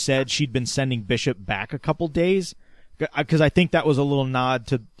that she said she'd been sending Bishop back a couple days, because I think that was a little nod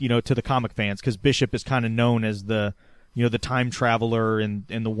to, to the comic fans, because Bishop is kind of known as the time traveler and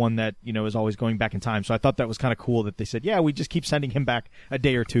the one that, is always going back in time. So I thought that was kind of cool that they said, yeah, we just keep sending him back a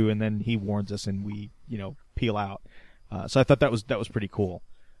day or two, and then he warns us and we, peel out. So I thought that was pretty cool.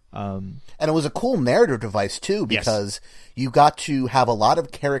 And it was a cool narrative device too, because you got to have a lot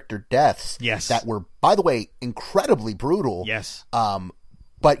of character deaths that were, by the way, incredibly brutal. Yes.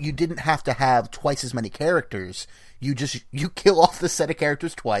 But you didn't have to have twice as many characters. You kill off the set of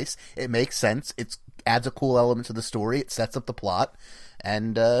characters twice. It makes sense. It adds a cool element to the story. It sets up the plot.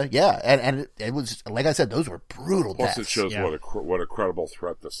 And, and it was, like I said, those were brutal Plus deaths. it shows what a credible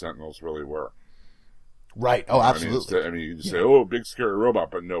threat the Sentinels really were. Right. Oh, absolutely. You just say, oh, big scary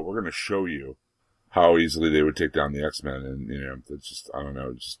robot, but no, we're going to show you how easily they would take down the X-Men. And, it's just, I don't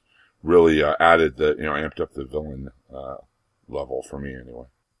know, just really, added amped up the villain, level for me anyway.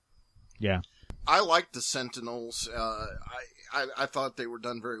 Yeah. I liked the Sentinels. I thought they were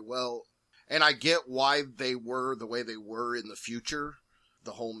done very well. And I get why they were the way they were in the future.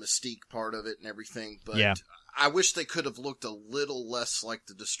 The whole Mystique part of it and everything. But I wish they could have looked a little less like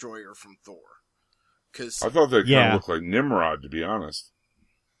the Destroyer from Thor. I thought they kind of looked like Nimrod, to be honest.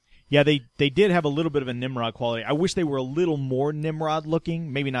 Yeah, they did have a little bit of a Nimrod quality. I wish they were a little more Nimrod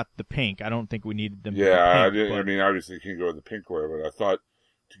looking. Maybe not the pink. I don't think we needed them. Yeah, to be pink, I mean, obviously you can't go with the pink way, but I thought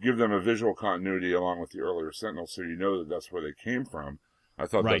to give them a visual continuity along with the earlier Sentinels, so that that's where they came from. I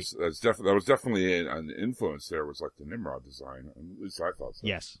thought that was definitely an influence there. Was like the Nimrod design. At least I thought so.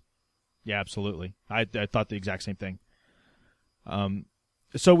 Yes. Yeah, absolutely. I thought the exact same thing.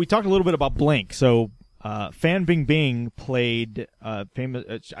 So we talked a little bit about Blink. So Fan Bingbing played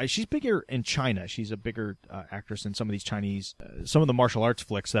famous. She's bigger in China. She's a bigger actress in some of these Chinese, some of the martial arts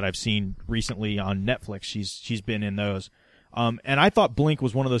flicks that I've seen recently on Netflix. She's been in those. And I thought Blink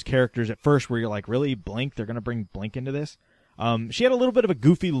was one of those characters at first where you're like, really, Blink? They're going to bring Blink into this? She had a little bit of a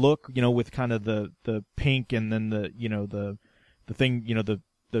goofy look, with kind of the pink and then the thing,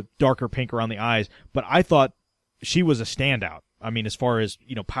 the darker pink around the eyes. But I thought she was a standout. I mean, as far as,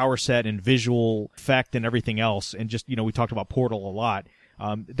 power set and visual effect and everything else. And just, we talked about Portal a lot.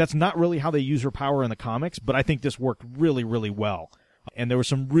 That's not really how they use her power in the comics, but I think this worked really, really well. And there were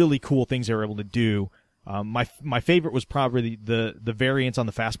some really cool things they were able to do. My favorite was probably the variants on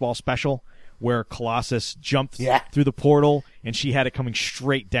the fastball special, where Colossus jumped through the portal and she had it coming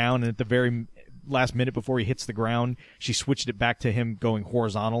straight down, and at the very last minute before he hits the ground, she switched it back to him going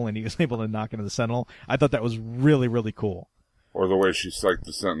horizontal, and he was able to knock into the Sentinel. I thought that was really, really cool. Or the way she psyched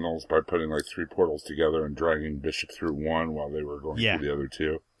the Sentinels by putting like 3 portals together and dragging Bishop through one while they were going through the other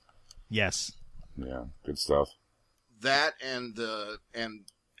 2. Yes. Yeah, good stuff. That and the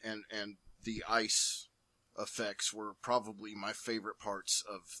ice effects were probably my favorite parts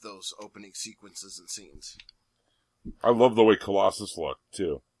of those opening sequences and scenes. I love the way Colossus looked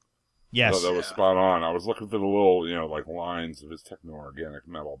too. Yes, that was spot on. I was looking for the little, like lines of his techno-organic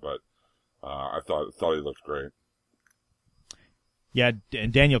metal, but I thought he looked great. Yeah,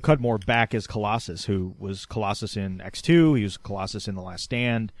 and Daniel Cudmore back as Colossus, who was Colossus in X2. He was Colossus in The Last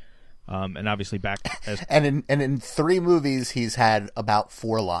Stand, and obviously back as and in 3 movies he's had about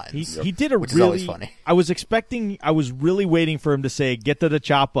 4 lines. He did a which really. is always funny. I was really waiting for him to say, "Get to the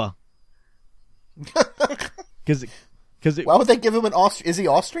chopper," because why would they give him an Is he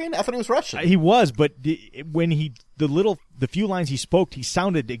Austrian? I thought he was Russian. He was, but when the few lines he spoke, he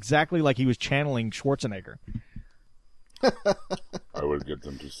sounded exactly like he was channeling Schwarzenegger. I would get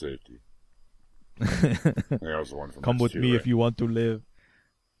them to safety. That was the one from Come with me right? if you want to live.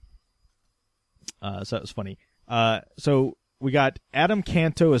 So that was funny. So we got Adam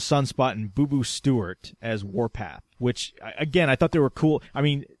Canto as Sunspot and Boo Boo Stewart as Warpath, which, again, I thought they were cool. I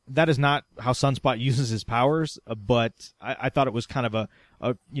mean, that is not how Sunspot uses his powers, but I thought it was kind of a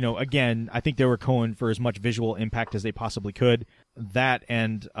again, I think they were going for as much visual impact as they possibly could. That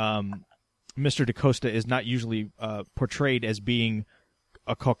and Mr. DaCosta is not usually portrayed as being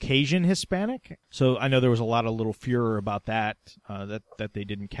a Caucasian Hispanic, so I know there was a lot of little furor about that that they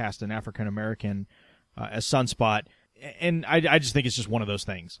didn't cast an African American as Sunspot, and I just think it's just one of those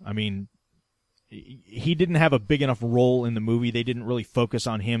things. I mean, he didn't have a big enough role in the movie. They didn't really focus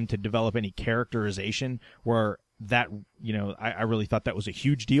on him to develop any characterization where that, I really thought that was a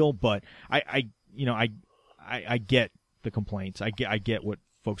huge deal, but I get the complaints. I get what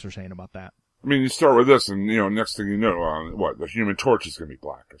folks are saying about that. I mean, you start with this, and next thing you know, the Human Torch is going to be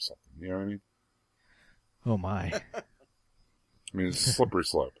black or something. You know what I mean? Oh my! I mean, it's a slippery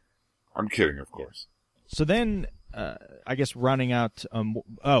slope. I'm kidding, of course. So then, I guess rounding out.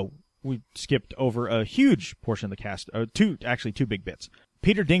 We skipped over a huge portion of the cast. Two big bits.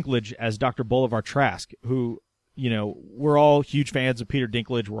 Peter Dinklage as Dr. Bolivar Trask, who we're all huge fans of Peter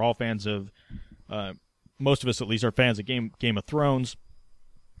Dinklage. We're all fans of. Most of us, at least, are fans of Game of Thrones.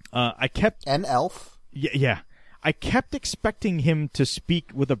 And Elf. Yeah. I kept expecting him to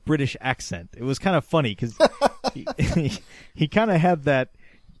speak with a British accent. It was kind of funny because he kind of had that,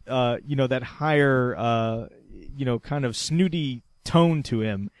 that higher, kind of snooty tone to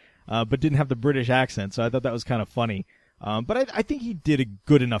him, but didn't have the British accent. So I thought that was kind of funny. But I think he did a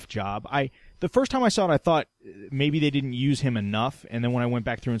good enough job. The first time I saw it, I thought maybe they didn't use him enough. And then when I went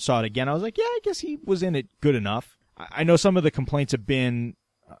back through and saw it again, I was like, yeah, I guess he was in it good enough. I know some of the complaints have been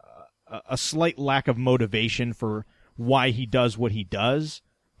a slight lack of motivation for why he does what he does.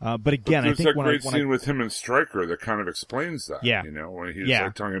 But again, I think there's that great scene with him and Stryker that kind of explains that. Yeah. When he's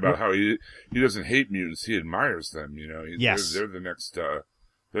like talking about how he doesn't hate mutants, he admires them. Yes. They're the next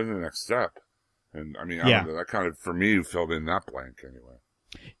step. And I mean, I don't know, that kind of, for me, filled in that blank anyway.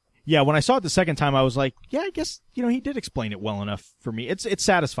 Yeah, when I saw it the second time, I was like, yeah, I guess, he did explain it well enough for me. It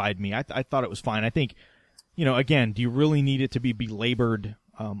satisfied me. I thought it was fine. I think, again, do you really need it to be belabored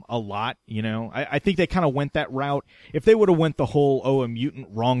a lot? I think they kind of went that route. If they would have went the whole, a mutant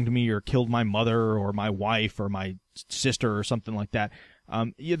wronged me or killed my mother or my wife or my sister or something like that,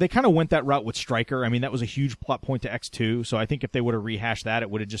 they kind of went that route with Stryker. I mean, that was a huge plot point to X2, so I think if they would have rehashed that, it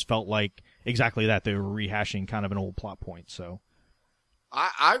would have just felt like exactly that. They were rehashing kind of an old plot point, so...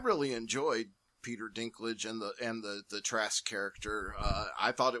 I really enjoyed Peter Dinklage and the Trask character.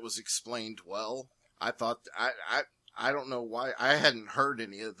 I thought it was explained well. I thought I don't know why I hadn't heard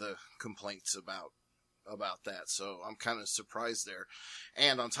any of the complaints about that, so I'm kind of surprised there.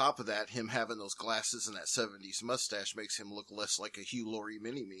 And on top of that, him having those glasses and that 70s mustache makes him look less like a Hugh Laurie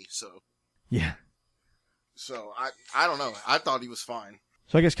mini-me. So yeah. So I don't know. I thought he was fine.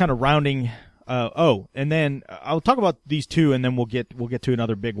 So I guess kind of rounding. And then I'll talk about these two, and then we'll get to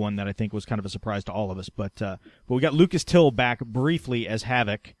another big one that I think was kind of a surprise to all of us. But we got Lucas Till back briefly as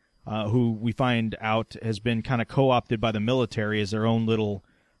Havoc, who we find out has been kind of co-opted by the military as their own little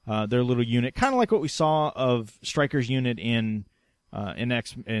unit, kind of like what we saw of Stryker's unit in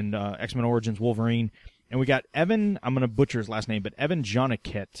X-Men Origins Wolverine. And we got Evan, I'm going to butcher his last name, but Evan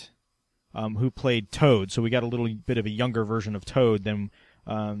Jonigkit, who played Toad. So we got a little bit of a younger version of Toad than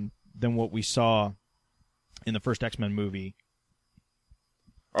what we saw in the first X-Men movie.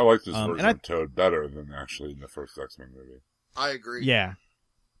 I like this version of Toad better than actually in the first X-Men movie. I agree. Yeah.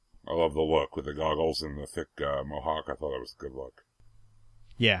 I love the look with the goggles and the thick mohawk. I thought it was a good look.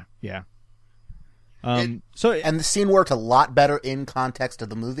 Yeah. And the scene worked a lot better in context of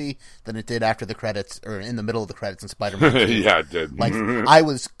the movie than it did after the credits or in the middle of the credits in Spider-Man 2. Yeah, it did. Like I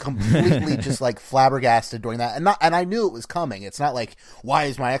was completely just like flabbergasted during that, and I knew it was coming. It's not like why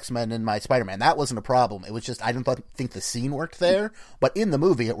is my X-Men in my Spider-Man? That wasn't a problem. It was just I didn't think the scene worked there, but in the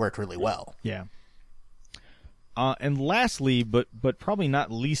movie it worked really well. Yeah. And lastly, but probably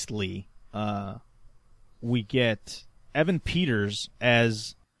not leastly, we get Evan Peters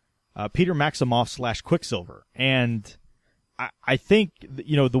as Peter Maximoff / Quicksilver. And I think,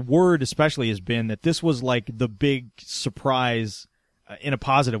 the word especially has been that this was like the big surprise in a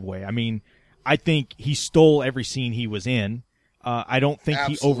positive way. I mean, I think he stole every scene he was in. I don't think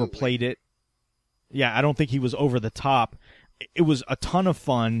Absolutely. He overplayed it. Yeah, I don't think he was over the top. It was a ton of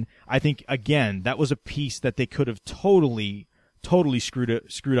fun. I think, again, that was a piece that they could have totally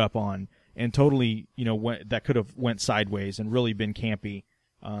screwed up on, and totally, that could have went sideways and really been campy.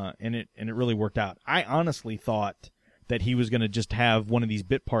 And it really worked out. I honestly thought that he was going to just have one of these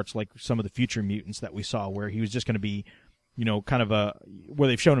bit parts like some of the Future Mutants that we saw, where he was just going to be, kind of where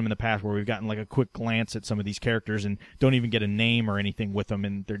they've shown him in the past, where we've gotten like a quick glance at some of these characters and don't even get a name or anything with them,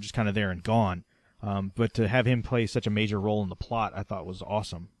 and they're just kind of there and gone. But to have him play such a major role in the plot, I thought was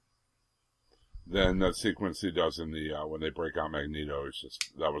awesome. then that sequence he does in the when they break out Magneto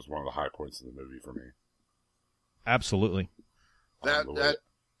that was one of the high points of the movie for me. Absolutely. That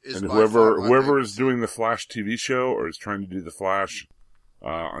is and by far my whoever favorite. is doing the Flash TV show or is trying to do the Flash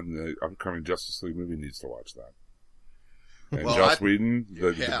on the upcoming Justice League movie needs to watch that. And Well, Joss Whedon,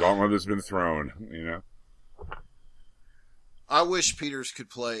 the yeah. gauntlet has been thrown. You know, I wish Peters could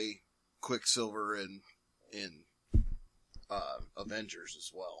play Quicksilver in Avengers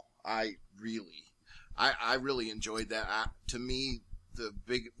as well. I really enjoyed that. To me,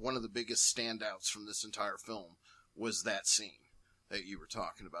 one of the biggest standouts from this entire film was that scene that you were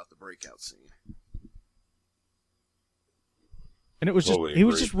talking about, the breakout scene. And it was just Totally he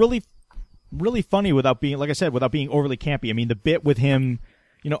was agree. just really funny without being, like I said, without being overly campy. I mean, the bit with him,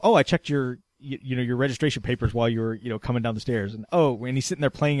 I checked your registration papers while you were, coming down the stairs, and he's sitting there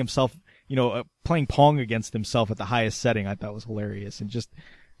playing himself, playing Pong against himself at the highest setting. I thought was hilarious, and just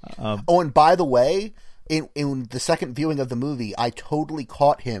and by the way, in the second viewing of the movie, I totally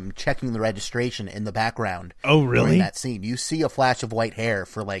caught him checking the registration in the background. Oh, really? During that scene, you see a flash of white hair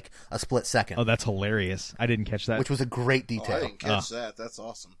for like a split second. Oh, that's hilarious! I didn't catch that. Which was a great Oh, detail. I didn't catch that. That's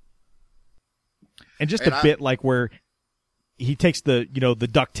awesome. And just And a bit like where he takes the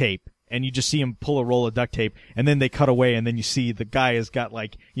duct tape, and you just see him pull a roll of duct tape, and then they cut away, and then you see the guy has got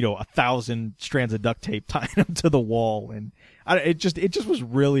 1,000 strands of duct tape tying him to the wall, and it just was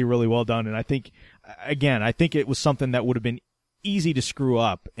really, really well done. And I think it was something that would have been easy to screw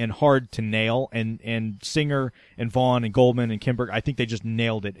up and hard to nail, and Singer and Vaughn and Goldman and Kimberg, I think they just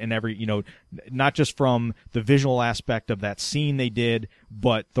nailed it. And not just from the visual aspect of that scene they did,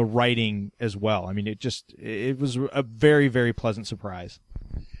 but the writing as well. I mean, it was a very, very pleasant surprise.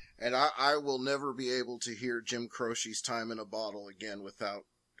 And I will never be able to hear Jim Croce's Time in a Bottle again without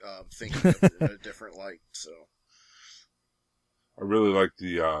thinking of it in a different light. So I really like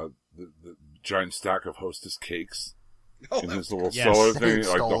the giant stack of Hostess cakes in his little Yes. cellar thing. Like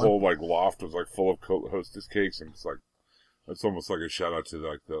the Stolen. whole loft was full of Hostess cakes, and it's almost like a shout out to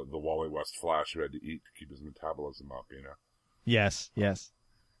the Wally West Flash who had to eat to keep his metabolism up. Yes.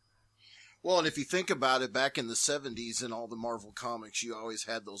 Well, and if you think about it, back in the 70s in all the Marvel comics, you always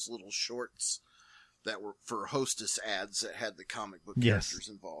had those little shorts that were for Hostess ads that had the comic book Yes. characters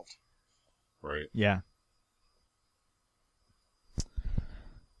involved. Right. Yeah.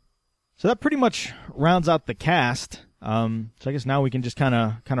 So that pretty much rounds out the cast. So I guess now we can just kind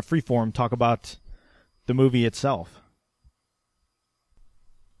of freeform talk about the movie itself.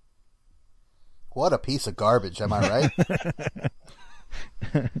 What a piece of garbage, am I right?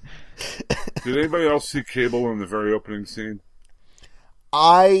 Did anybody else see Cable in the very opening scene?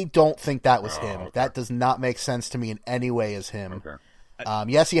 I don't think that was him. okay. That does not make sense to me in any way as him. Okay.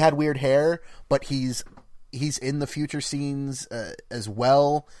 Yes, he had weird hair, but he's in the future scenes as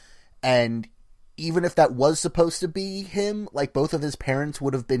well. And even if that was supposed to be him, both of his parents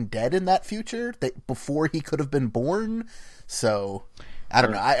would have been dead in that future before he could have been born. So I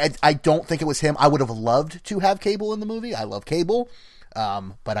don't know. I don't think it was him. I would have loved to have Cable in the movie. I love Cable,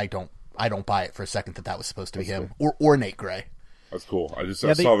 but I don't buy it for a second that was supposed to be him or Nate Gray. That's cool. I they-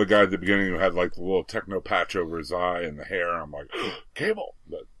 saw the guy at the beginning who had the little techno patch over his eye and the hair. I'm like, Cable.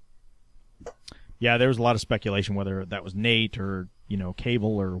 But Yeah, there was a lot of speculation whether that was Nate or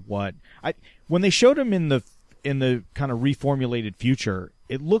Cable or what. When they showed him in the kind of reformulated future,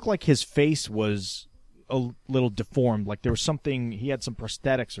 it looked like his face was a little deformed. Like there was something, he had some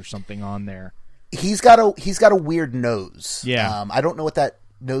prosthetics or something on there. He's got a weird nose. Yeah. I don't know what that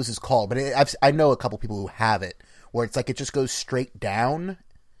nose is called, but I know a couple people who have it, where it's it just goes straight down.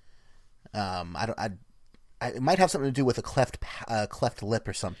 It might have something to do with a cleft lip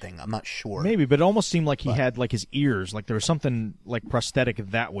or something. I'm not sure. Maybe, but it almost seemed like he had his ears, there was something prosthetic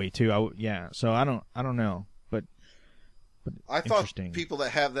that way too. So I don't know, but I thought interesting. people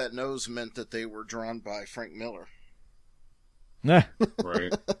that have that nose meant that they were drawn by Frank Miller. Nah.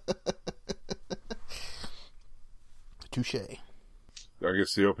 right. Touche. I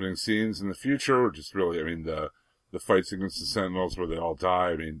guess the opening scenes in the future were just really, the fights against the Sentinels where they all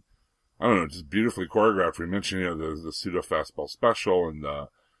die. I don't know, just beautifully choreographed. We mentioned, the pseudo fastball special and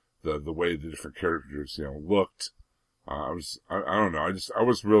the way the different characters, looked. I don't know. I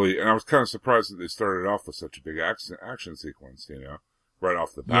was really, and I was kind of surprised that they started off with such a big action sequence, right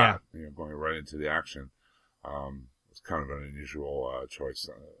off the bat, going right into the action. It's kind of an unusual choice,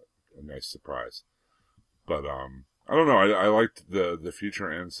 a nice surprise. But I don't know. I liked the future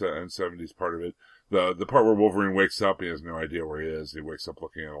and 70s part of it. The part where Wolverine wakes up, he has no idea where he is. He wakes up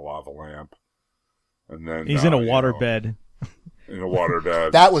looking at a lava lamp, and then He's in a water bed. In a water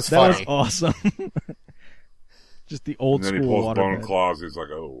bed. That was That was funny. awesome. Just the old and then school he pulls water bone bed. claws. He's like,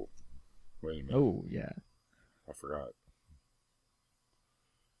 oh. Wait a minute. Oh, yeah. I forgot.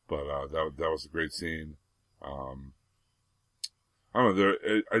 But that was a great scene. I don't know.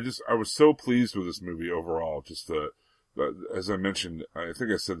 I was so pleased with this movie overall. Just as I mentioned, I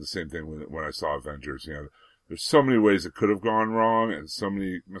think I said the same thing when I saw Avengers. You know, there's so many ways it could have gone wrong, and so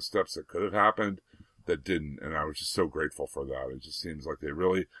many missteps that could have happened that didn't. And I was just so grateful for that. It just seems like they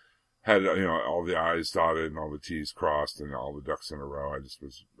really had, you know, all the I's dotted and all the T's crossed and all the ducks in a row. I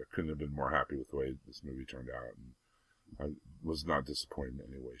couldn't have been more happy with the way this movie turned out. And I was not disappointed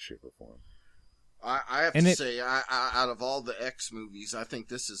in any way, shape, or form. I have to say, out of all the X movies, I think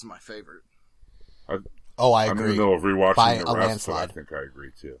this is my favorite. I I'm agree. in the middle of rewatching By the a rest, landslide. but I think I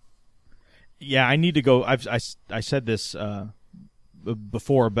agree too. Yeah, I need to go. I said this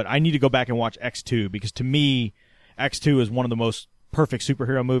before, but I need to go back and watch X2 because to me, X2 is one of the most perfect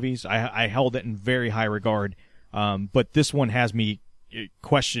superhero movies. I held it in very high regard, but this one has me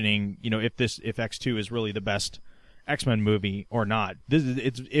questioning, you know, if X2 is really the best X-Men movie or not.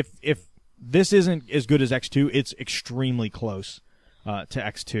 If this isn't as good as X2, it's extremely close to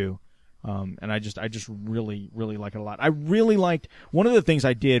X2. And I just really, really like it a lot. I really liked one of the things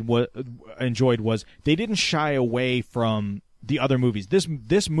I enjoyed was they didn't shy away from the other movies.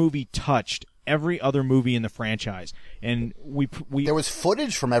 This movie touched every other movie in the franchise, and we there was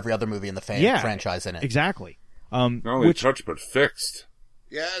footage from every other movie in the franchise in it. Exactly. Not only touched but fixed.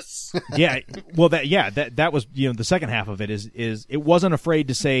 Yes. Yeah. Well, that was, you know, the second half of it is it wasn't afraid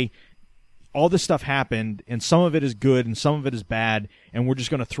to say, all this stuff happened, and some of it is good, and some of it is bad, and we're just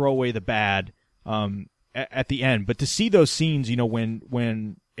going to throw away the bad at the end. But to see those scenes, you know,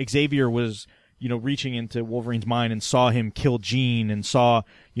 when Xavier was, you know, reaching into Wolverine's mind and saw him kill Jean, and saw,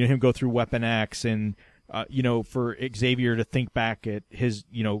 you know, him go through Weapon X, and you know, for Xavier to think back at his,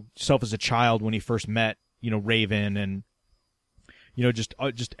 you know, self as a child when he first met, you know, Raven, and you know,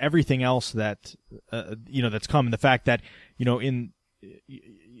 just everything else that you know, that's come, and the fact that, you know,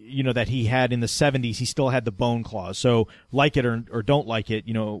 you know, that he had in the 70s, he still had the bone claws. So like it or don't like it,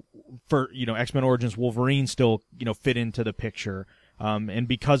 you know, for, you know, X-Men Origins Wolverine still, you know, fit into the picture. And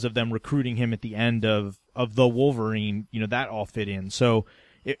because of them recruiting him at the end of the Wolverine, you know, that all fit in. So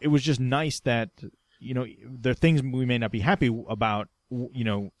it was just nice that, you know, there are things we may not be happy about, you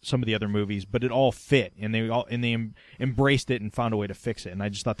know, some of the other movies, but it all fit, and they embraced it and found a way to fix it. And I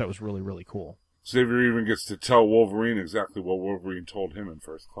just thought that was really, really cool. Xavier even gets to tell Wolverine exactly what Wolverine told him in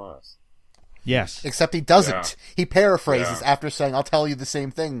First Class. Yes. Except he doesn't. Yeah. He paraphrases after saying, I'll tell you the same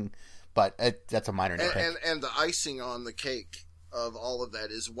thing. But that's a minor nitpick. And the icing on the cake of all of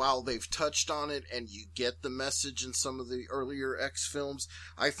that is, while they've touched on it and you get the message in some of the earlier X films,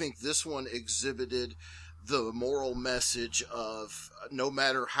 I think this one exhibited the moral message of no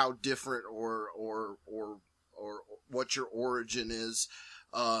matter how different or what your origin is,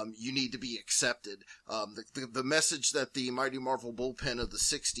 you need to be accepted. The message that the Mighty Marvel bullpen of the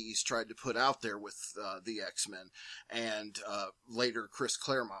 60s tried to put out there with the X-Men and later Chris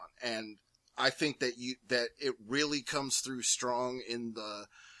Claremont. And I think that it really comes through strong in the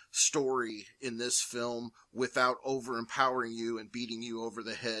story in this film without over-empowering you and beating you over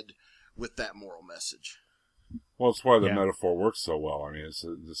the head with that moral message. Well, it's why the metaphor works so well. I mean, it's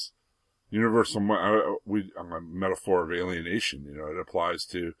this universal metaphor of alienation. You know, it applies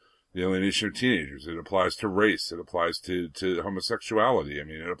to the alienation of teenagers. It applies to race. It applies to homosexuality. I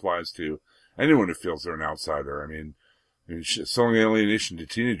mean, it applies to anyone who feels they're an outsider. I mean, selling alienation to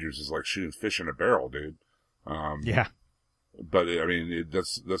teenagers is like shooting fish in a barrel, dude. Yeah. But I mean,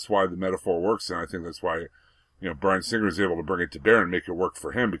 that's why the metaphor works, and I think that's why, you know, Bryan Singer is able to bring it to bear and make it work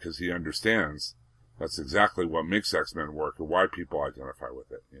for him, because he understands that's exactly what makes X-Men work and why people identify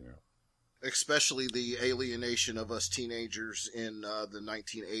with it. You know. Especially the alienation of us teenagers in the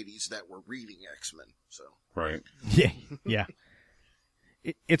 1980s that were reading X-Men. So right, yeah.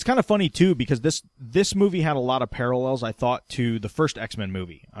 It's kind of funny too, because this movie had a lot of parallels, I thought, to the first X-Men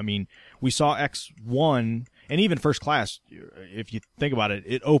movie. I mean, we saw X1 and even First Class. If you think about it,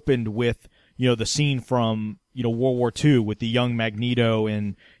 it opened with, you know, the scene from, you know, World War II with the young Magneto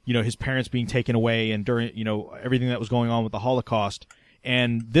and, you know, his parents being taken away, and during, you know, everything that was going on with the Holocaust.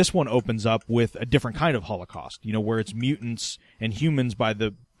 And this one opens up with a different kind of Holocaust, you know, where it's mutants and humans by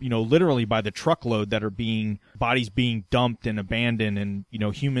the, you know, literally by the truckload that are bodies being dumped and abandoned, and, you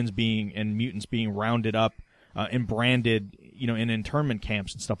know, humans being and mutants being rounded up and branded, you know, in internment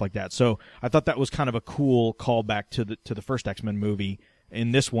camps and stuff like that. So I thought that was kind of a cool callback to the first X-Men movie.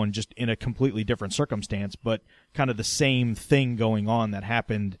 In this one, just in a completely different circumstance, but kind of the same thing going on that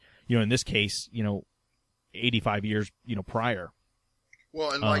happened, you know, in this case, you know, 85 years, you know, prior.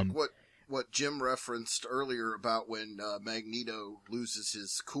 Well, and like what Jim referenced earlier about when Magneto loses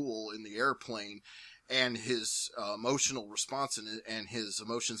his cool in the airplane, and his emotional response and his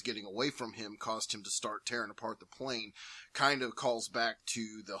emotions getting away from him caused him to start tearing apart the plane, kind of calls back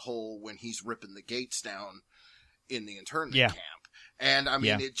to the whole when he's ripping the gates down in the internment camp. And I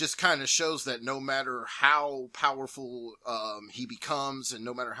mean, it just kind of shows that no matter how powerful he becomes and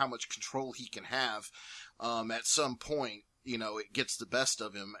no matter how much control he can have, at some point, you know, it gets the best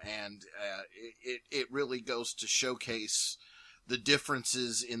of him. And it really goes to showcase the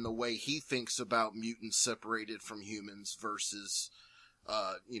differences in the way he thinks about mutants separated from humans versus,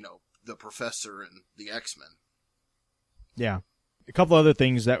 you know, the Professor and the X-Men. Yeah. A couple other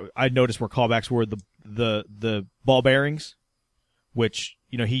things that I noticed were callbacks were the ball bearings, which,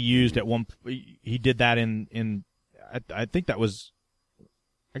 you know, he used at one. He did that in I think that was,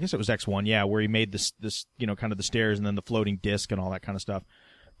 I guess it was X1, yeah, where he made this you know, kind of the stairs and then the floating disc and all that kind of stuff.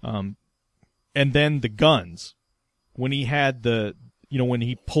 And then the guns, when he had when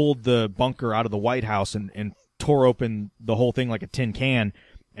he pulled the bunker out of the White House and tore open the whole thing like a tin can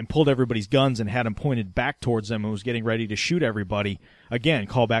and pulled everybody's guns and had them pointed back towards them and was getting ready to shoot everybody. Again,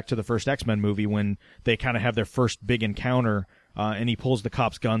 call back to the first X-Men movie when they kind of have their first big encounter, and he pulls the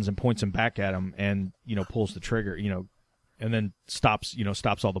cop's guns and points them back at him and, you know, pulls the trigger, you know, and then stops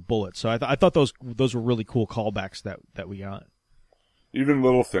all the bullets. So I thought those were really cool callbacks that we got. Even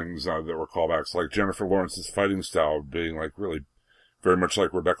little things that were callbacks, like Jennifer Lawrence's fighting style being like really very much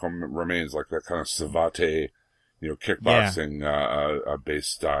like Rebecca Romijn's, like that kind of savate, you know, kickboxing, base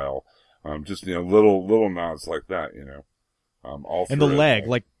style. Just, you know, little nods like that, you know. All and the leg,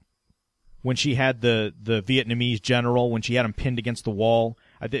 like when she had the Vietnamese general, when she had him pinned against the wall,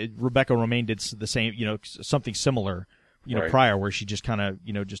 Rebecca Romijn did the same, you know, something similar, you know, prior, where she just kind of,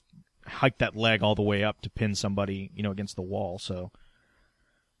 you know, just hiked that leg all the way up to pin somebody, you know, against the wall. So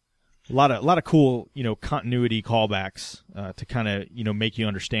a lot of cool, you know, continuity callbacks to kind of, you know, make you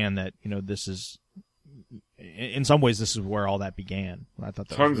understand that, you know, this is, in some ways, this is where all that began. I thought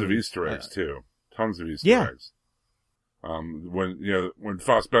that tons was really, of Easter eggs too. Tons of Easter eggs. When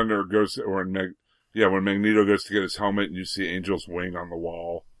Fassbender goes, when Magneto goes to get his helmet, and you see Angel's wing on the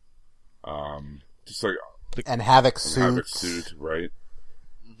wall, just like and Havoc's suit. Havoc's suit, right?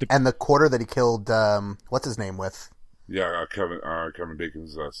 And the quarter that he killed, what's his name with? Yeah, Kevin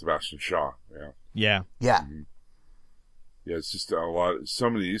Bacon's Sebastian Shaw. Yeah. Mm-hmm. Yeah, it's just so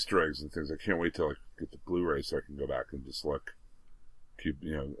many Easter eggs and things. I can't wait till I get the Blu-ray so I can go back and just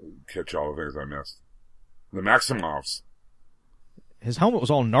catch all the things I missed. The Maximovs. His helmet was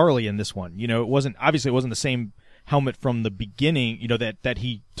all gnarly in this one. You know, it wasn't the same helmet from the beginning, you know, that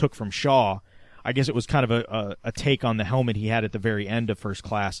he took from Shaw. I guess it was kind of a take on the helmet he had at the very end of First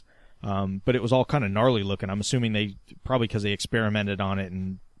Class. But it was all kind of gnarly looking. I'm assuming they probably because they experimented on it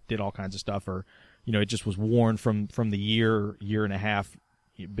and did all kinds of stuff, or, you know, it just was worn from the year and a half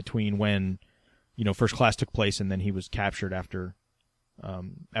between when, you know, First Class took place and then he was captured after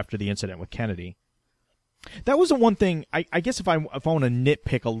the incident with Kennedy. That was the one thing, I guess if I want to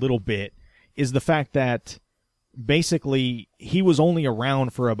nitpick a little bit, is the fact that basically he was only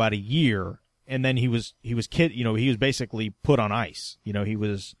around for about a year, and then he was basically put on ice. You know, he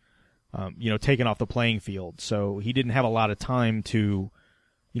was, taken off the playing field. So he didn't have a lot of time to,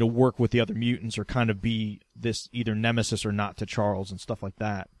 you know, work with the other mutants or kind of be this either nemesis or not to Charles and stuff like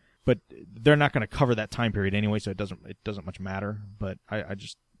that. But they're not going to cover that time period anyway, so it doesn't much matter. But I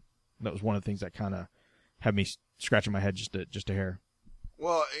just, that was one of the things that kind of had me scratching my head just a hair.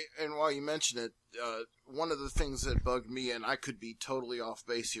 Well, and while you mention it, one of the things that bugged me, and I could be totally off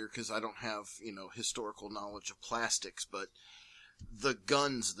base here because I don't have, you know, historical knowledge of plastics, but the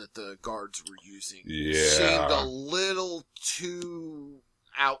guns that the guards were using seemed a little too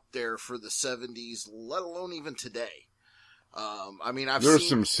out there for the 70s, let alone even today. There's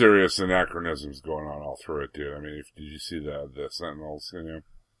some serious anachronisms going on all through it, dude. I mean, did you see the Sentinels, you know?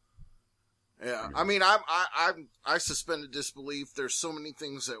 Yeah, I mean, I suspended disbelief. There's so many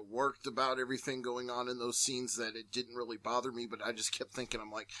things that worked about everything going on in those scenes that it didn't really bother me, but I just kept thinking,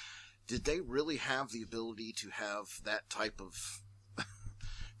 I'm like, did they really have the ability to have that type of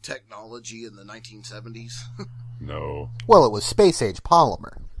technology in the 1970s? No. Well, it was space age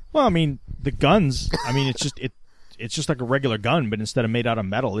polymer. Well, I mean, the guns, I mean, it's just like a regular gun, but instead of made out of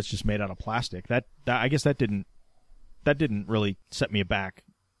metal, it's just made out of plastic. That I guess that didn't really set me aback.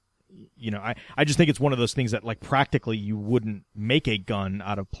 You know, I just think it's one of those things that, like, practically you wouldn't make a gun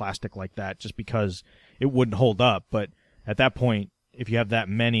out of plastic like that just because it wouldn't hold up. But at that point, if you have that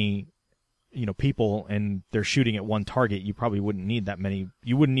many, you know, people and they're shooting at one target, you probably wouldn't need that many.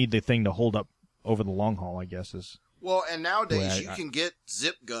 You wouldn't need the thing to hold up over the long haul, I guess. Well, and nowadays Well, you can get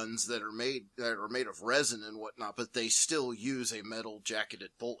zip guns that are made of resin and whatnot, but they still use a metal jacketed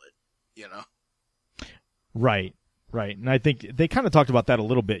bullet. You know. Right. And I think they kind of talked about that a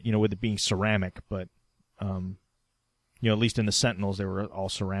little bit, with it being ceramic, but, at least in the Sentinels, they were all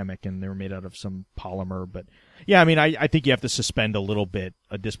ceramic and they were made out of some polymer. But yeah, I mean, I think you have to suspend a little bit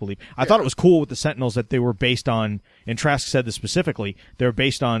of disbelief. I thought it was cool with the Sentinels that they were based on, and Trask said this specifically, they were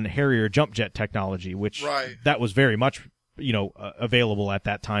based on Harrier jump jet technology, which that was very much, available at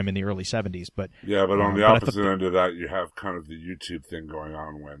that time in the early 70s. But yeah, but on the opposite end of that, you have kind of the YouTube thing going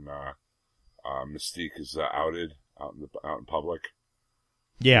on when Mystique is outed out in public.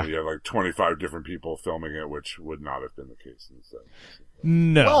 Yeah. You have like 25 different people filming it, which would not have been the case in the 70s.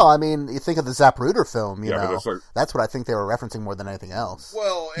 No. Well, I mean, you think of the Zapruder film, you know. But that's what I think they were referencing more than anything else.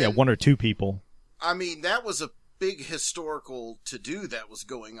 Well, yeah, one or two people. I mean, that was a big historical to-do that was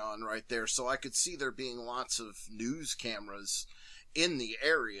going on right there, so I could see there being lots of news cameras in the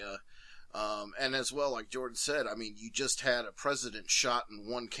area. And as well, like Jordan said, I mean, you just had a president shot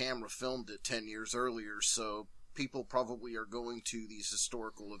and one camera filmed it 10 years earlier, so people probably are going to these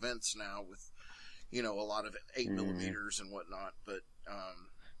historical events now with, a lot of 8mm and whatnot. But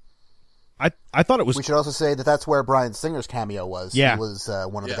I thought it was. We should also say that that's where Bryan Singer's cameo was. Yeah. He was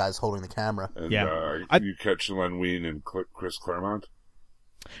one of the guys holding the camera. And, yeah. You catch Len Wein and Chris Claremont?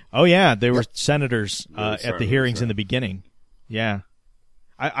 Oh, yeah. They were senators at the hearings in the beginning. Yeah.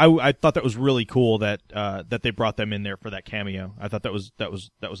 I thought that was really cool that they brought them in there for that cameo. I thought that was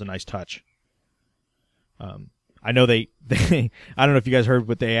a nice touch. I know they I don't know if you guys heard,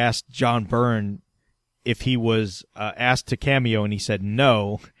 but they asked John Byrne if he was asked to cameo, and he said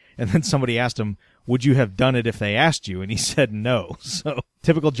no. And then somebody asked him, "Would you have done it if they asked you?" And he said no. So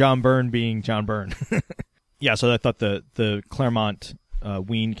typical John Byrne being John Byrne. Yeah. So I thought the Claremont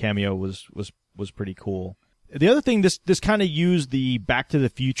Ween cameo was pretty cool. The other thing, this kind of used the Back to the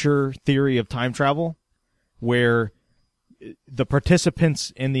Future theory of time travel, where the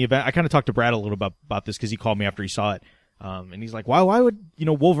participants in the event, I kind of talked to Brad a little about this because he called me after he saw it. And he's like, why would,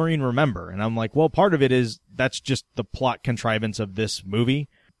 Wolverine remember? And I'm like, well, part of it is that's just the plot contrivance of this movie.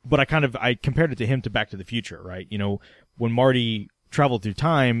 But I compared it to him to Back to the Future, right? When Marty traveled through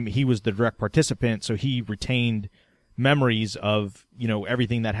time, he was the direct participant. So he retained memories of,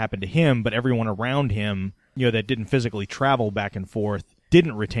 everything that happened to him, but everyone around him, that didn't physically travel back and forth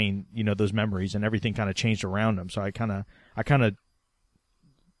didn't retain, those memories, and everything kind of changed around him. So I kind of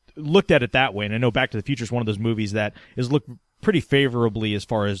looked at it that way. And I know Back to the Future is one of those movies that is looked pretty favorably as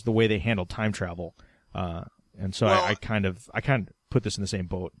far as the way they handled time travel. And so I kind of put this in the same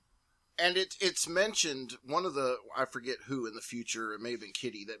boat. And it's mentioned, I forget who in the future, it may have been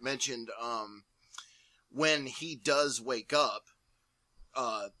Kitty, that mentioned, when he does wake up,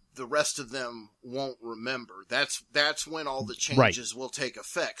 the rest of them won't remember. That's when all the changes will take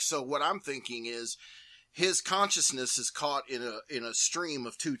effect. So what I'm thinking is his consciousness is caught in a stream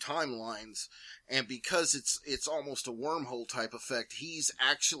of two timelines, and because it's almost a wormhole type effect, he's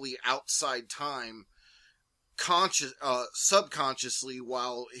actually outside time subconsciously,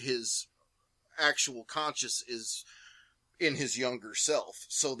 while his actual conscious is in his younger self,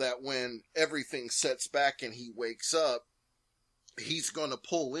 so that when everything sets back and he wakes up, he's going to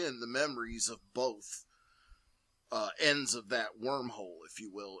pull in the memories of both ends of that wormhole, if you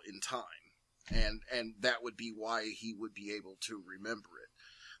will, in time. And that would be why he would be able to remember it.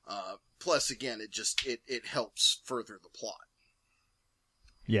 Plus, again, it helps further the plot.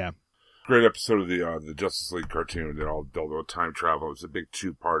 Yeah. Great episode of the Justice League cartoon that all dealt with time travel. It was a big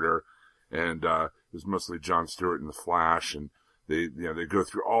two-parter, and it was mostly Jon Stewart and the Flash, and they go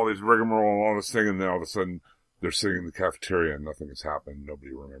through all these rigmarole and all this thing, and then all of a sudden they're sitting in the cafeteria and nothing has happened.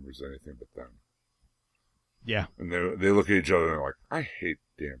 Nobody remembers anything but them. Yeah. And they look at each other and they're like, I hate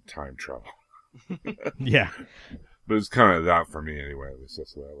damn time travel. Yeah. But it's kind of that for me anyway. At least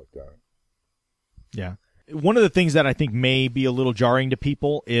that's the way I looked at it. Yeah. One of the things that I think may be a little jarring to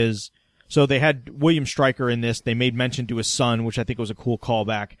people is, so they had William Stryker in this. They made mention to his son, which I think was a cool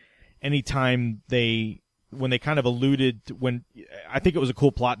callback. Anytime when they kind of alluded to, when I think it was a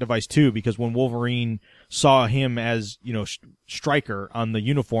cool plot device too, because when Wolverine saw him as, Stryker on the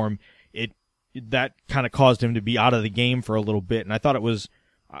uniform, that kind of caused him to be out of the game for a little bit. And I thought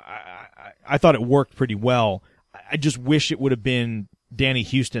I thought it worked pretty well. I just wish it would have been Danny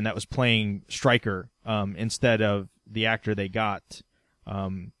Houston that was playing Stryker, instead of the actor they got,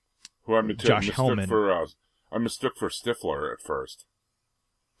 Who I Josh Hellman. I mistook for Stifler at first.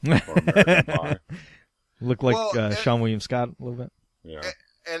 Or American Pie. Looked like Sean William Scott a little bit. Yeah.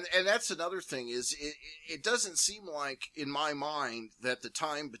 And that's another thing is it doesn't seem like, in my mind, that the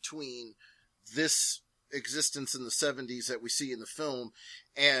time between this existence in the 70s that we see in the film,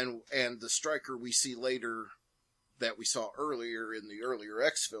 and the Stryker we see later that we saw earlier in the earlier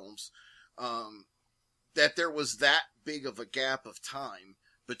X films, that there was that big of a gap of time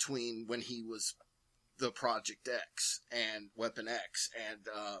between when he was the Project X and Weapon X, and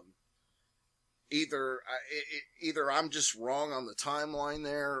either I'm just wrong on the timeline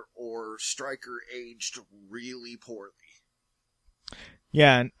there, or Stryker aged really poorly.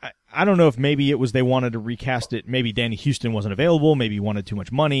 Yeah, and I don't know if maybe it was they wanted to recast it. Maybe Danny Huston wasn't available. Maybe he wanted too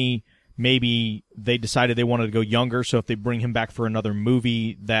much money. Maybe they decided they wanted to go younger, so if they bring him back for another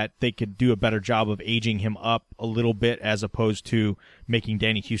movie, that they could do a better job of aging him up a little bit as opposed to making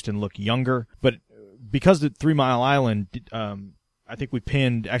Danny Huston look younger. But because the 3 Mile Island, I think we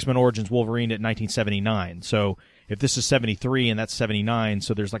pinned X-Men Origins Wolverine at 1979. So if this is 73 and that's 79,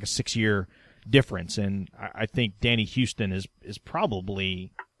 so there's like a 6-year difference. And I think Danny Huston is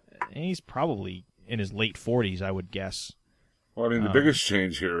probably in his late 40s, I would guess. Well, I mean, the biggest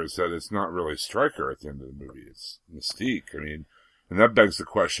change here is that it's not really Stryker at the end of the movie. It's Mystique. I mean, and that begs the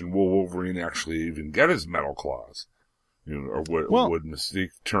question, will Wolverine actually even get his metal claws? You know, or would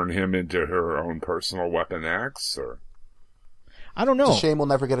Mystique turn him into her own personal Weapon X? Or I don't know. It's a shame we'll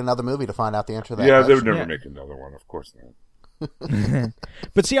never get another movie to find out the answer to that Yeah, question. they would never make another one. Of course not.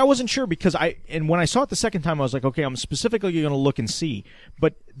 But see, I wasn't sure because when I saw it the second time, I was like, okay, I'm specifically going to look and see.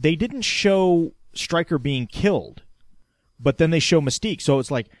 But they didn't show Stryker being killed. But then they show Mystique. So it's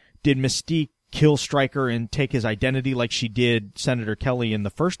like, did Mystique kill Stryker and take his identity like she did Senator Kelly in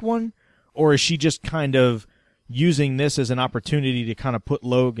the first one? Or is she just kind of using this as an opportunity to kind of put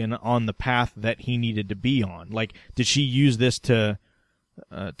Logan on the path that he needed to be on? Like, did she use this to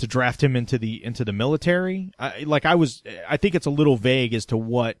draft him into the military? I think it's a little vague as to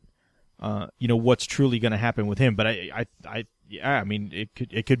what, what's truly going to happen with him. But I mean,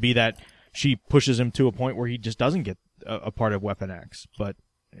 it could be that she pushes him to a point where he just doesn't get a part of Weapon X, but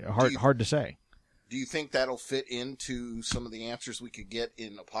hard to say. Do you think that'll fit into some of the answers we could get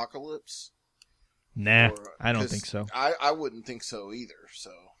in Apocalypse? Nah, I don't think so. I wouldn't think so either. So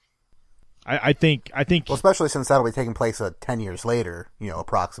I think well, especially since that'll be taking place 10 years later,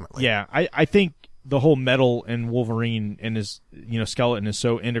 approximately. Yeah, I think the whole metal and Wolverine and his skeleton is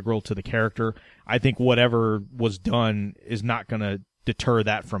so integral to the character. I think whatever was done is not going to deter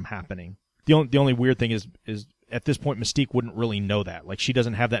that from happening. The only weird thing is at this point Mystique wouldn't really know that. Like, she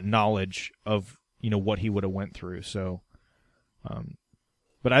doesn't have that knowledge of what he would have went through. So,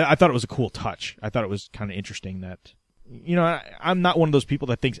 but I thought it was a cool touch. I thought it was kind of interesting that I'm not one of those people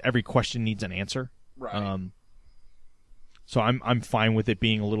that thinks every question needs an answer. Right. So I'm fine with it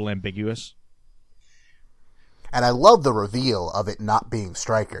being a little ambiguous. And I love the reveal of it not being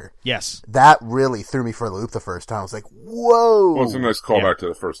Stryker. Yes. That really threw me for a loop the first time. I was like, whoa! Well, it's a nice callback to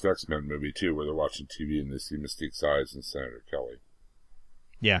the first X-Men movie, too, where they're watching TV and they see Mystique's eyes and Senator Kelly.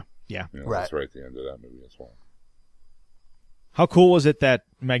 Yeah. Right. That's right at the end of that movie as well. How cool was it that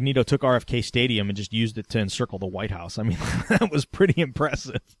Magneto took RFK Stadium and just used it to encircle the White House? I mean, that was pretty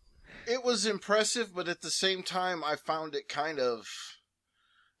impressive. It was impressive, but at the same time, I found it kind of,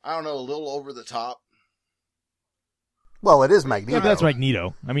 a little over the top. Well, it is Magneto. Yeah, but that's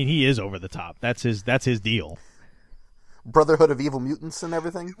Magneto. I mean, he is over the top. That's his deal. Brotherhood of Evil Mutants and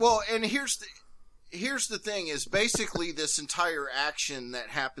everything. Well, and here's the thing: is basically this entire action that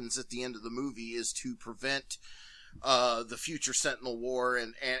happens at the end of the movie is to prevent the future Sentinel War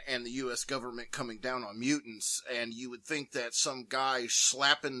and the U.S. government coming down on mutants. And you would think that some guy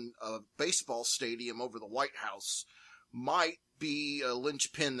slapping a baseball stadium over the White House might be a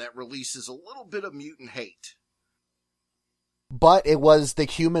linchpin that releases a little bit of mutant hate. But it was the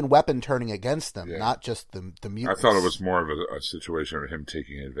human weapon turning against them, not just the mutants. I thought it was more of a situation of him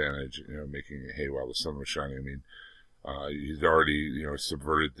taking advantage, making hay while the sun was shining. I mean, he'd already,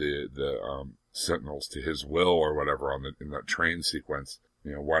 subverted the Sentinels to his will or whatever in that train sequence.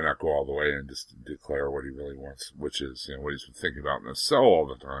 Why not go all the way and just declare what he really wants, which is, what he's been thinking about in the cell all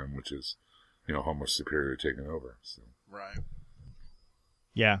the time, which is, Homo Superior taking over. So. Right.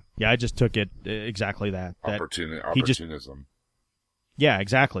 Yeah, I just took it exactly that. Opportunism. Yeah,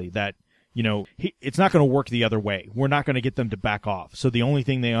 exactly. That, it's not going to work the other way. We're not going to get them to back off. So the only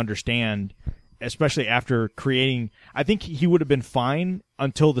thing they understand, especially after creating, I think he would have been fine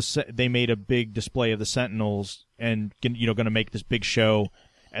until they made a big display of the Sentinels and, going to make this big show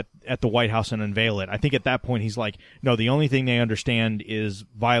at the White House and unveil it. I think at that point he's like, no, the only thing they understand is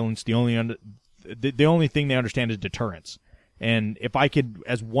violence. The only thing they understand is deterrence. And if I could,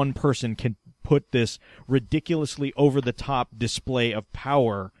 as one person, can put this ridiculously over-the-top display of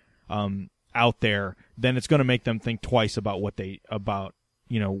power out there, then it's going to make them think twice about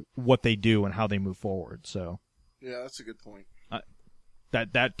what they do and how they move forward. So Yeah, that's a good point.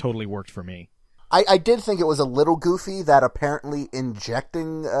 that totally worked for me. I did think it was a little goofy that apparently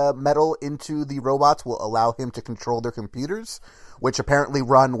injecting metal into the robots will allow him to control their computers, which apparently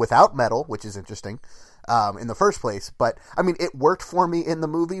run without metal, which is interesting in the first place. But, I mean, it worked for me in the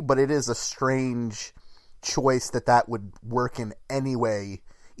movie, but it is a strange choice that would work in any way,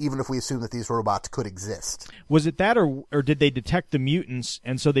 even if we assume that these robots could exist. Was it that, or did they detect the mutants,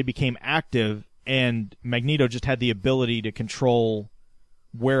 and so they became active, and Magneto just had the ability to control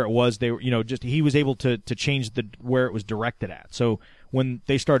where it was they were, he was able to change where it was directed at. So when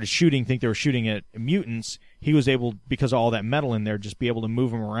they started shooting, think they were shooting at mutants, he was able, because of all that metal in there, just be able to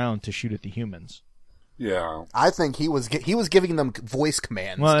move them around to shoot at the humans. Yeah. I think he was giving them voice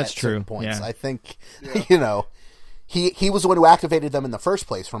commands. Well, that's at certain true. points. Yeah. I think, he was the one who activated them in the first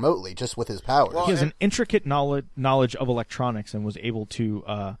place remotely, just with his powers. Well, He has an intricate knowledge of electronics and was able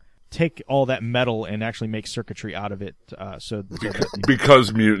to take all that metal and actually make circuitry out of it.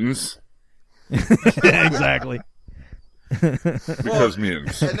 Because mutants. Exactly. Because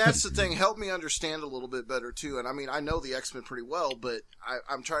mutants. And that's the thing. Help me understand a little bit better too. And I mean, I know the X-Men pretty well, but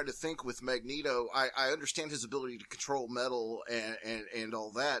I'm trying to think with Magneto. I understand his ability to control metal and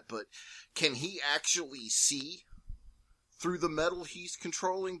all that, but can he actually see through the metal he's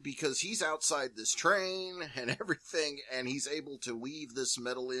controlling? Because he's outside this train and everything, and he's able to weave this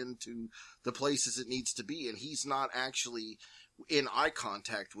metal into the places it needs to be, and he's not actually in eye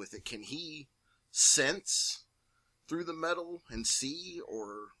contact with it. Can he sense through the metal and see,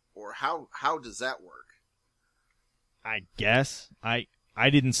 or how does that work? I guess. I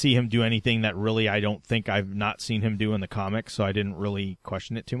didn't see him do anything that really I don't think I've not seen him do in the comics, so I didn't really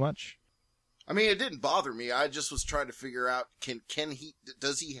question it too much. I mean, it didn't bother me. I just was trying to figure out,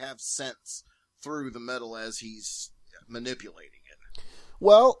 does he have sense through the metal as he's manipulating it?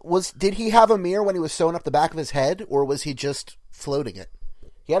 Well, did he have a mirror when he was sewing up the back of his head, or was he just floating it?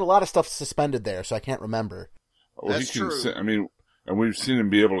 He had a lot of stuff suspended there, so I can't remember. Well, That's true. And we've seen him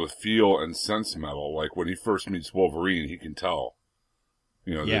be able to feel and sense metal. Like when he first meets Wolverine, he can tell,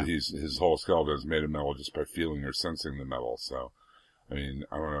 that his whole skeleton is made of metal just by feeling or sensing the metal. So, I mean,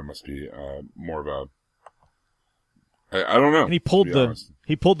 I don't know. It must be more of a. I don't know. And he pulled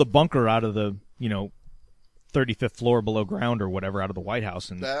the bunker out of the 35th floor below ground or whatever out of the White House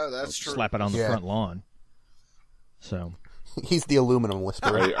and that's true. slap it on the front lawn. So he's the aluminum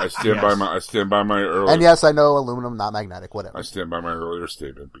whisperer. I stand by my earlier. And yes, I know aluminum, not magnetic. Whatever. I stand by my earlier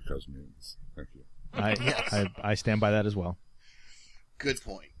statement because mutants. Thank you. I stand by that as well. Good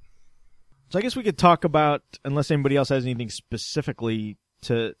point. So I guess we could talk about, unless anybody else has anything specifically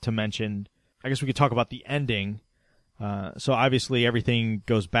to mention, I guess we could talk about the ending. So obviously everything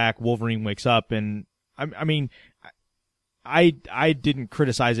goes back. Wolverine wakes up, and I mean, I didn't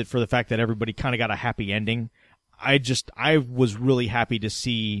criticize it for the fact that everybody kind of got a happy ending. I was really happy to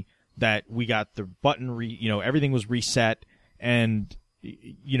see that we got the button, everything was reset, and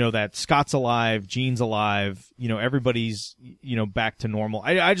that Scott's alive, Jean's alive, everybody's, back to normal.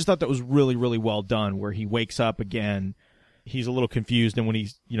 I just thought that was really, really well done, where he wakes up again, he's a little confused, and when he,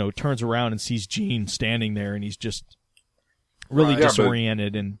 turns around and sees Jean standing there, and he's just really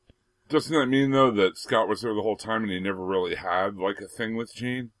disoriented. And doesn't that mean, though, that Scott was there the whole time and he never really had, like, a thing with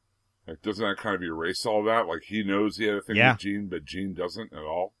Jean? Like, doesn't that kind of erase all that? Like, he knows he had a thing with Jean, but Jean doesn't at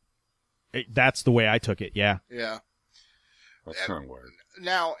all? That's the way I took it, yeah. Yeah. That's kind of weird.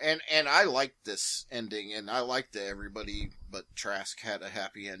 Now, and I liked this ending, and I liked that everybody but Trask had a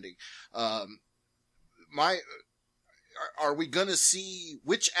happy ending. Are we going to see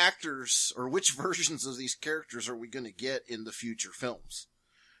which actors or which versions of these characters are we going to get in the future films?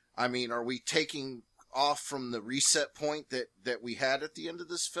 I mean, are we taking off from the reset point that we had at the end of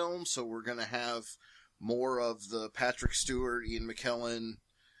this film, so we're going to have more of the Patrick Stewart, Ian McKellen,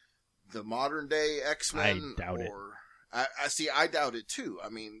 the modern day X-Men? I doubt it. I doubt it too. I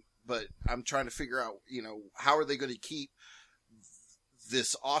mean, but I'm trying to figure out, how are they going to keep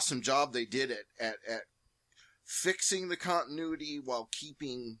this awesome job they did at fixing the continuity while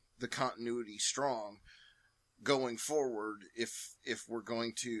keeping the continuity strong going forward, if we're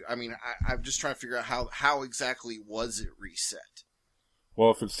going to, I mean, I'm just trying to figure out how exactly was it reset?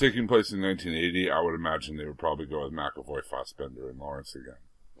 Well, if it's taking place in 1980, I would imagine they would probably go with McAvoy, Fassbender, and Lawrence again.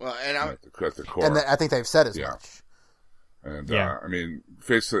 Well, and at the core. And I think they've said as much. And, I mean,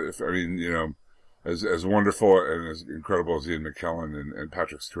 as wonderful and as incredible as Ian McKellen and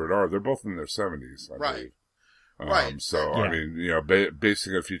Patrick Stewart are, they're both in their 70s, I believe. Right. So, I mean,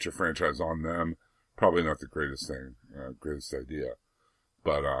 basing a future franchise on them, probably not the greatest thing, greatest idea.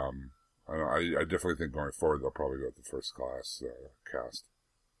 But, I definitely think going forward, they'll probably go with the first class cast.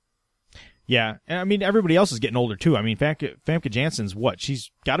 Yeah, and I mean everybody else is getting older too. I mean Famke Janssen's what?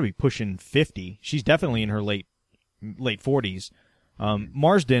 She's got to be pushing 50. She's definitely in her late 40s.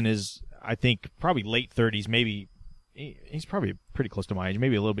 Marsden is, I think, probably late 30s. Maybe he's probably pretty close to my age,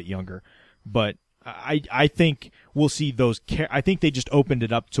 maybe a little bit younger. But I think we'll see those. I think they just opened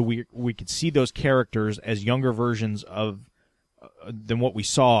it up so we could see those characters as younger versions of than what we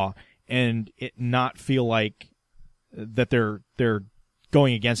saw, and it not feel like that they're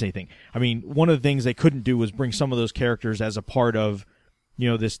going against anything. I mean, one of the things they couldn't do was bring some of those characters as a part of,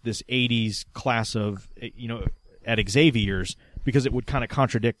 this 80s class of, at Xavier's, because it would kind of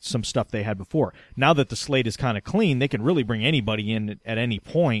contradict some stuff they had before. Now that the slate is kind of clean, they can really bring anybody in at any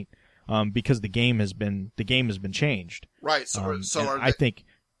point, because the game has been changed. Right. So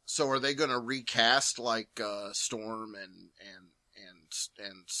are they going to recast like Storm and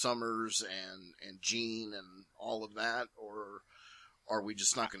Summers and Jean and all of that, or are we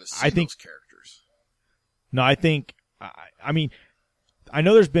just not going to see those characters? No, I think. I mean, I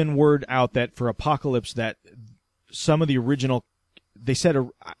know there's been word out that for Apocalypse that some of the original, they said,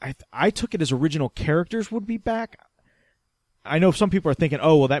 I took it as original characters would be back. I know some people are thinking,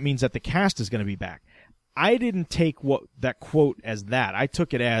 oh, well, that means that the cast is going to be back. I didn't take that quote as that. I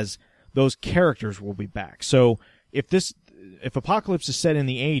took it as those characters will be back. So if Apocalypse is set in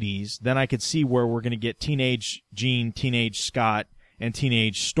the 80s, then I could see where we're going to get teenage Jean, teenage Scott, and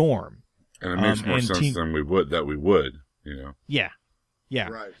teenage Storm. And it makes more sense than we would. Yeah.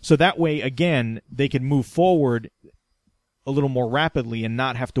 Right. So that way, again, they can move forward a little more rapidly and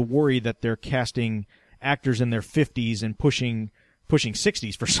not have to worry that they're casting actors in their 50s and pushing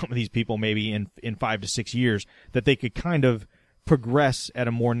 60s for some of these people maybe in 5 to 6 years, that they could kind of progress at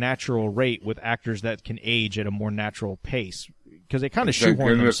a more natural rate with actors that can age at a more natural pace, because they kind of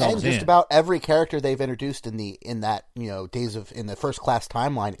shoehorn themselves in. And just about every character they've introduced in the First Class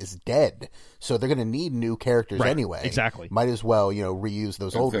timeline is dead, so they're going to need new characters anyway. Exactly. Might as well reuse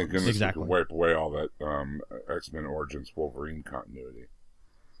those old ones. Exactly. We could wipe away all that X-Men Origins Wolverine continuity.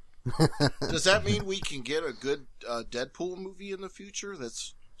 Does that mean we can get a good Deadpool movie in the future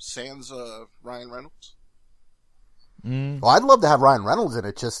that's sans Ryan Reynolds? Well, I'd love to have Ryan Reynolds in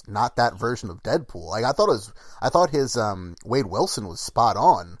it, just not that version of Deadpool. Like I thought his Wade Wilson was spot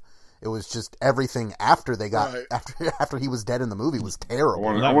on. It was just everything after they got after he was dead in the movie was terrible.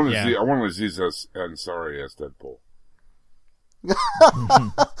 I want to see Aziz Ansari as Deadpool.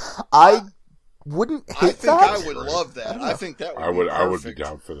 I wouldn't hate that. I would love that. I think that would be perfect. I would be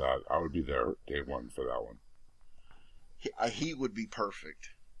down for that. I would be there day one for that one. He would be perfect.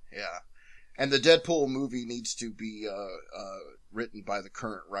 Yeah. And the Deadpool movie needs to be written by the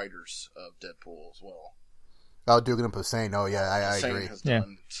current writers of Deadpool as well. Oh, Dugan and Posehn. Oh, yeah, I agree. Has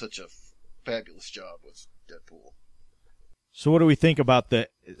done such a fabulous job with Deadpool. So what do we think about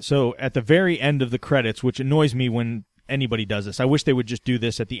so at the very end of the credits, which annoys me when anybody does this. I wish they would just do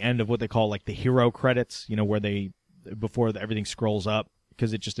this at the end of what they call like the hero credits, where before everything scrolls up,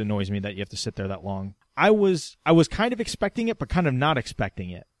 because it just annoys me that you have to sit there that long. I was kind of expecting it, but kind of not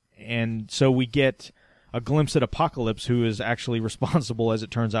expecting it. And so we get a glimpse at Apocalypse, who is actually responsible, as it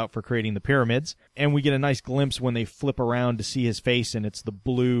turns out, for creating the pyramids. And we get a nice glimpse when they flip around to see his face, and it's the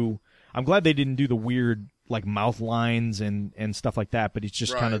blue. I'm glad they didn't do the weird like mouth lines and stuff like that, but it's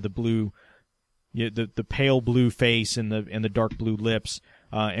just kind of the blue, the pale blue face and the dark blue lips.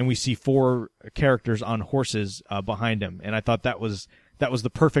 And we see 4 characters on horses behind him, and I thought that was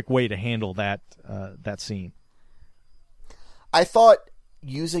the perfect way to handle that scene. I thought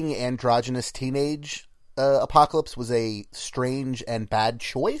using androgynous teenage Apocalypse was a strange and bad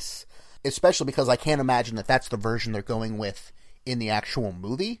choice, especially because I can't imagine that that's the version they're going with in the actual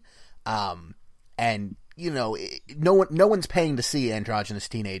movie. And no one's paying to see androgynous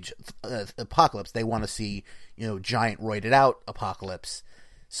teenage Apocalypse. They want to see giant roided out Apocalypse.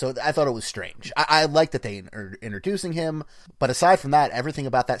 So I thought it was strange. I like that they are introducing him, but aside from that, everything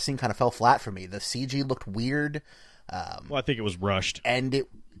about that scene kind of fell flat for me. The CG looked weird. Well, I think it was rushed. And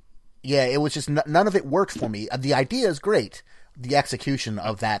it was just, none of it worked for me. The idea is great. The execution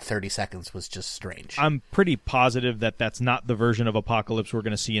of that 30 seconds was just strange. I'm pretty positive that that's not the version of Apocalypse we're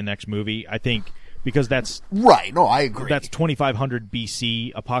going to see in next movie. I think because that's... Right, no, I agree. That's 2500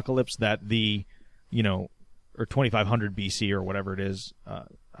 BC Apocalypse, that or 2500 BC or whatever it is,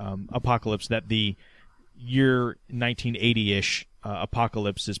 Apocalypse, that the year 1980-ish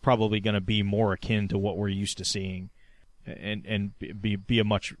Apocalypse is probably going to be more akin to what we're used to seeing, and be a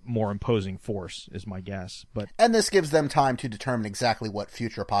much more imposing force, is my guess. And this gives them time to determine exactly what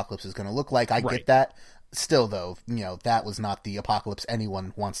future Apocalypse is going to look like. I get that. Still, though, that was not the Apocalypse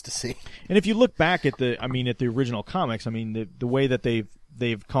anyone wants to see. And if you look back at the original comics, the way that they've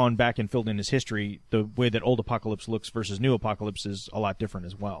they've gone back and filled in his history, the way that old Apocalypse looks versus new Apocalypse is a lot different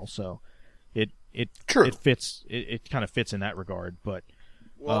as well. So True. it fits. It kind of fits in that regard. But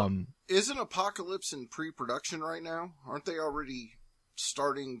isn't Apocalypse in pre-production right now? Aren't they already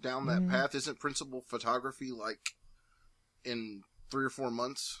starting down that path? Isn't principal photography like in 3 or 4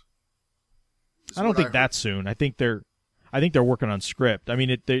 months? I don't think that's soon. I think they're working on script. I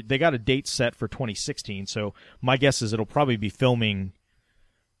mean, they got a date set for 2016, so my guess is it'll probably be filming,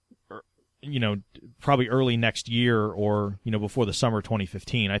 probably early next year or, before the summer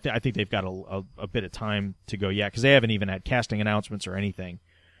 2015. I think they've got a bit of time to go, because they haven't even had casting announcements or anything.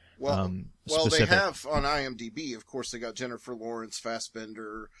 Well, specific. They have on IMDb, of course, they got Jennifer Lawrence,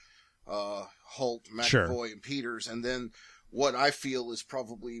 Fassbender, Holt, McAvoy, and Peters, and then what I feel is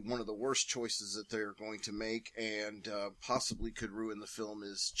probably one of the worst choices that they're going to make, and possibly could ruin the film,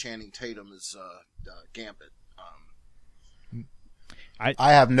 is Channing Tatum as Gambit.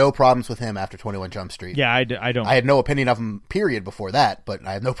 I have no problems with him after 21 Jump Street. Yeah, I don't. I had no opinion of him, period, before that, but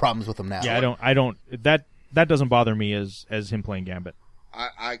I have no problems with him now. Yeah, I don't. That doesn't bother me as him playing Gambit.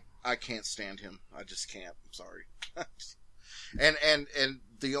 I can't stand him. I just can't. I'm sorry. and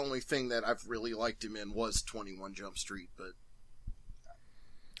the only thing that I've really liked him in was 21 Jump Street, but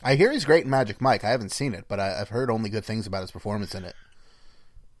I hear he's great in Magic Mike. I haven't seen it, but I've heard only good things about his performance in it.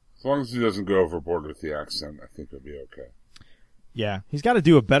 As long as he doesn't go overboard with the accent, I think he'll be okay. Yeah, he's got to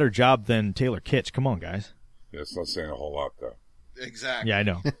do a better job than Taylor Kitsch. Come on, guys. Yeah, it's not saying a whole lot, though. Exactly. Yeah, I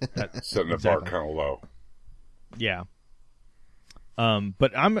know. Setting the bar kind of low. Yeah.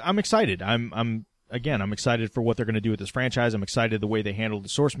 But I'm excited. I'm excited for what they're going to do with this franchise. I'm excited the way they handled the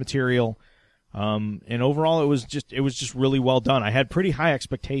source material. And overall, it was just really well done. I had pretty high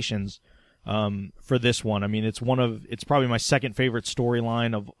expectations for this one. I mean, it's it's probably my second favorite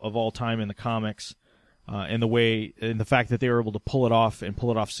storyline of all time in the comics. And the fact that they were able to pull it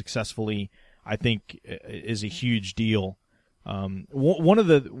off successfully, I think is a huge deal. One of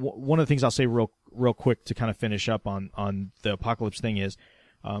the things I'll say real quick to kind of finish up on the Apocalypse thing is,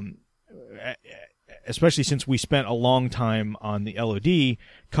 especially since we spent a long time on the LOD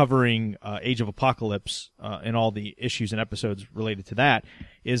covering Age of Apocalypse and all the issues and episodes related to that,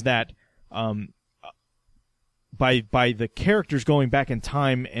 is that by the characters going back in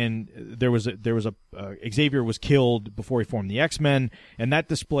time, and there was a Xavier was killed before he formed the X-Men, and that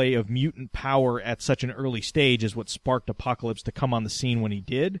display of mutant power at such an early stage is what sparked Apocalypse to come on the scene when he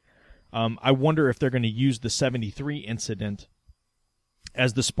did. I wonder if they're going to use the 73 incident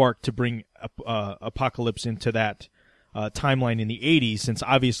as the spark to bring Apocalypse into that timeline in the 80s, since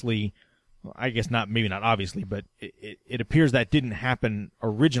obviously, I guess maybe not obviously, but it appears that didn't happen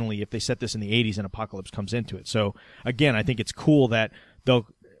originally if they set this in the 80s and Apocalypse comes into it. So again, I think it's cool that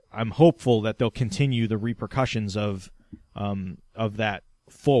I'm hopeful that they'll continue the repercussions of that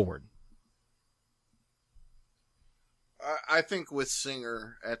forward. I think with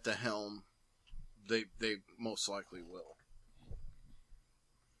Singer at the helm, they most likely will.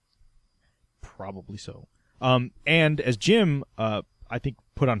 Probably so. And as Jim, I think,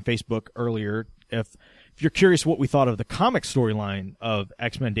 put on Facebook earlier, if you're curious what we thought of the comic storyline of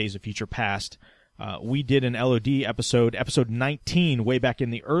X-Men Days of Future Past, we did an LOD episode 19, way back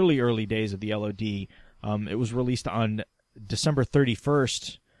in the early days of the LOD. It was released on December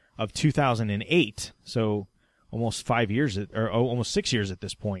 31st of 2008, so almost 5 years, or almost 6 years at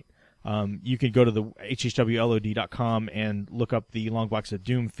this point. You can go to the hhwlod.com and look up the Long Box of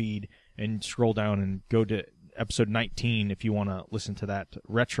Doom feed and scroll down and go to episode 19 if you want to listen to that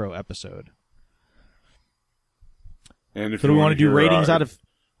retro episode. And if so do we want to do ratings out of...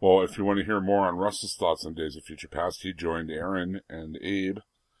 Well, if you want to hear more on Russ's thoughts on Days of Future Past, he joined Aaron and Abe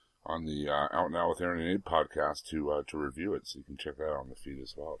on the Out Now with Aaron and Abe podcast to review it. So you can check that out on the feed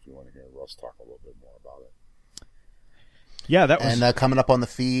as well if you want to hear Russ talk a little bit more about it. Yeah, that was... And coming up on the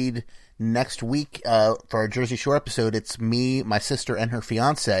feed next week for our Jersey Shore episode, it's me, my sister, and her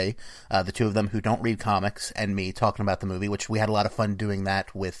fiance, the two of them who don't read comics, and me talking about the movie, which we had a lot of fun doing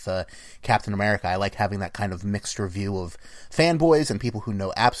that with Captain America. I like having that kind of mixed review of fanboys and people who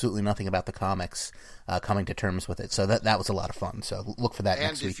know absolutely nothing about the comics coming to terms with it. So that was a lot of fun. So look for that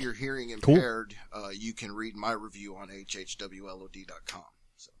next week. And if you're hearing impaired, you can read my review on hhwlod.com.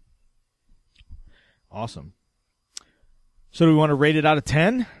 So. Awesome. So do we want to rate it out of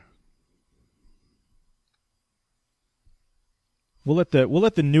 10? We'll let the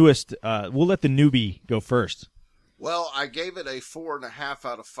newbie go first. Well, I gave it a 4.5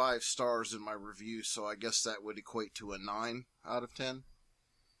 out of 5 stars in my review, so I guess that would equate to a 9 out of 10.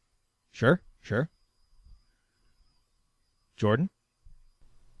 Sure. Jordan?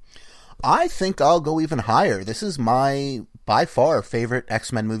 I think I'll go even higher. This is my by far favorite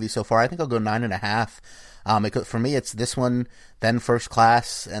X-Men movie so far. I think I'll go 9.5. For me, it's this one, then First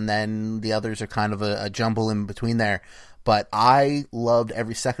Class, and then the others are kind of a jumble in between there. But I loved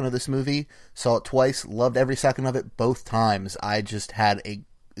every second of this movie. Saw it twice, loved every second of it both times. I just had a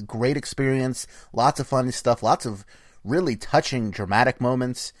great experience, lots of funny stuff, lots of really touching, dramatic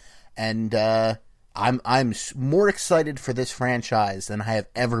moments, and I'm more excited for this franchise than I have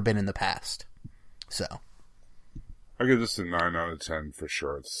ever been in the past. So, I give this a 9 out of 10 for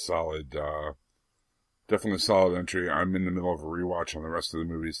sure. It's solid, definitely a solid entry. I'm in the middle of a rewatch on the rest of the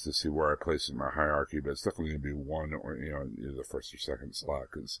movies to see where I place it in my hierarchy, but it's definitely going to be one or either the first or second slot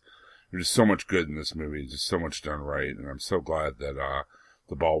because there's just so much good in this movie, just so much done right, and I'm so glad that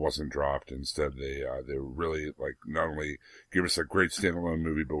the ball wasn't dropped. Instead, they really not only give us a great standalone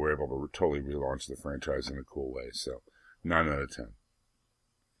movie, but were able to totally relaunch the franchise in a cool way. So, 9 out of 10.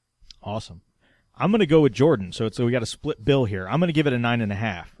 Awesome. I'm going to go with Jordan. So we got a split bill here. I'm going to give it a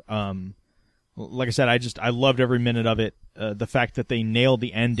 9.5. Like I said, I loved every minute of it. The fact that they nailed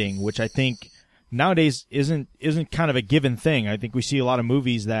the ending, which I think nowadays isn't kind of a given thing. I think we see a lot of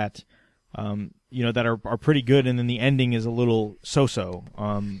movies that, that are pretty good, and then the ending is a little so-so.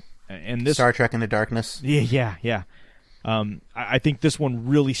 And this Star Trek Into Darkness. Yeah. I think this one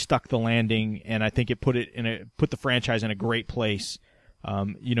really stuck the landing, and I think it put the franchise in a great place.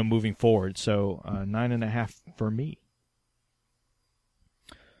 Moving forward. So 9.5 for me.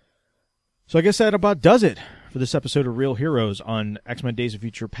 So I guess that about does it for this episode of Real Heroes on X-Men Days of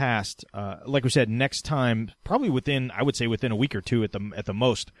Future Past. Like we said, next time, probably within a week or two at the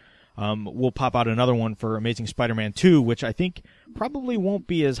most, we'll pop out another one for Amazing Spider-Man 2, which I think probably won't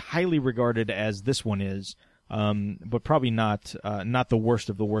be as highly regarded as this one is, but probably not the worst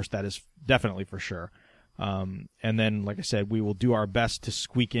of the worst. That is definitely for sure. And then, like I said, we will do our best to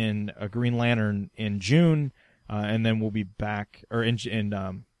squeak in a Green Lantern in June, and then we'll be back, or in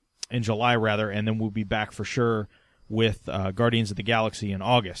July rather, and then we'll be back for sure with Guardians of the Galaxy in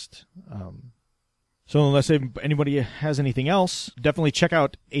August. So unless anybody has anything else, definitely check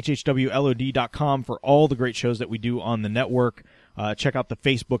out hhwlod.com for all the great shows that we do on the network. Check out the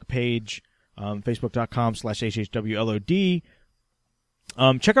Facebook page, facebook.com/hhwlod.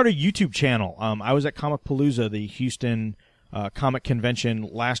 Check out our YouTube channel. I was at Comicpalooza, the Houston comic convention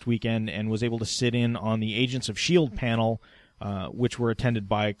last weekend, and was able to sit in on the Agents of S.H.I.E.L.D. panel, which were attended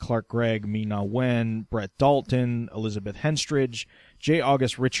by Clark Gregg, Ming-Na Wen, Brett Dalton, Elizabeth Henstridge, J.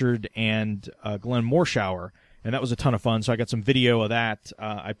 August Richard, and Glenn Morshower. And that was a ton of fun, so I got some video of that.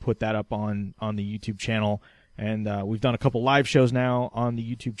 I put that up on the YouTube channel. And we've done a couple live shows now on the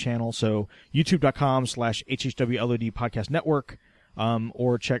YouTube channel, so youtube.com/HHWLOD Podcast Network.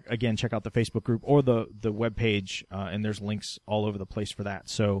 Or check out the Facebook group or the webpage, and there's links all over the place for that.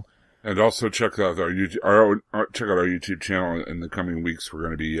 So, and also check out our YouTube channel. In the coming weeks, we're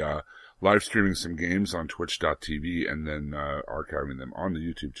going to be live streaming some games on Twitch.tv and then archiving them on the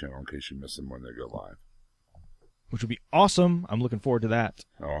YouTube channel in case you miss them when they go live. Which would be awesome. I'm looking forward to that.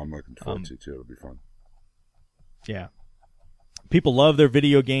 Oh, I'm looking forward to it too. It'll be fun. Yeah, people love their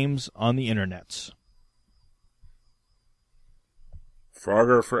video games on the internets.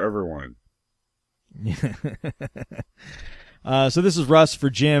 Frogger for everyone. So this is Russ for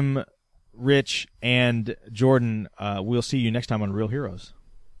Jim, Rich, and Jordan. We'll see you next time on Real Heroes.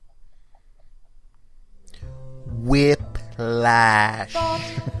 Whiplash.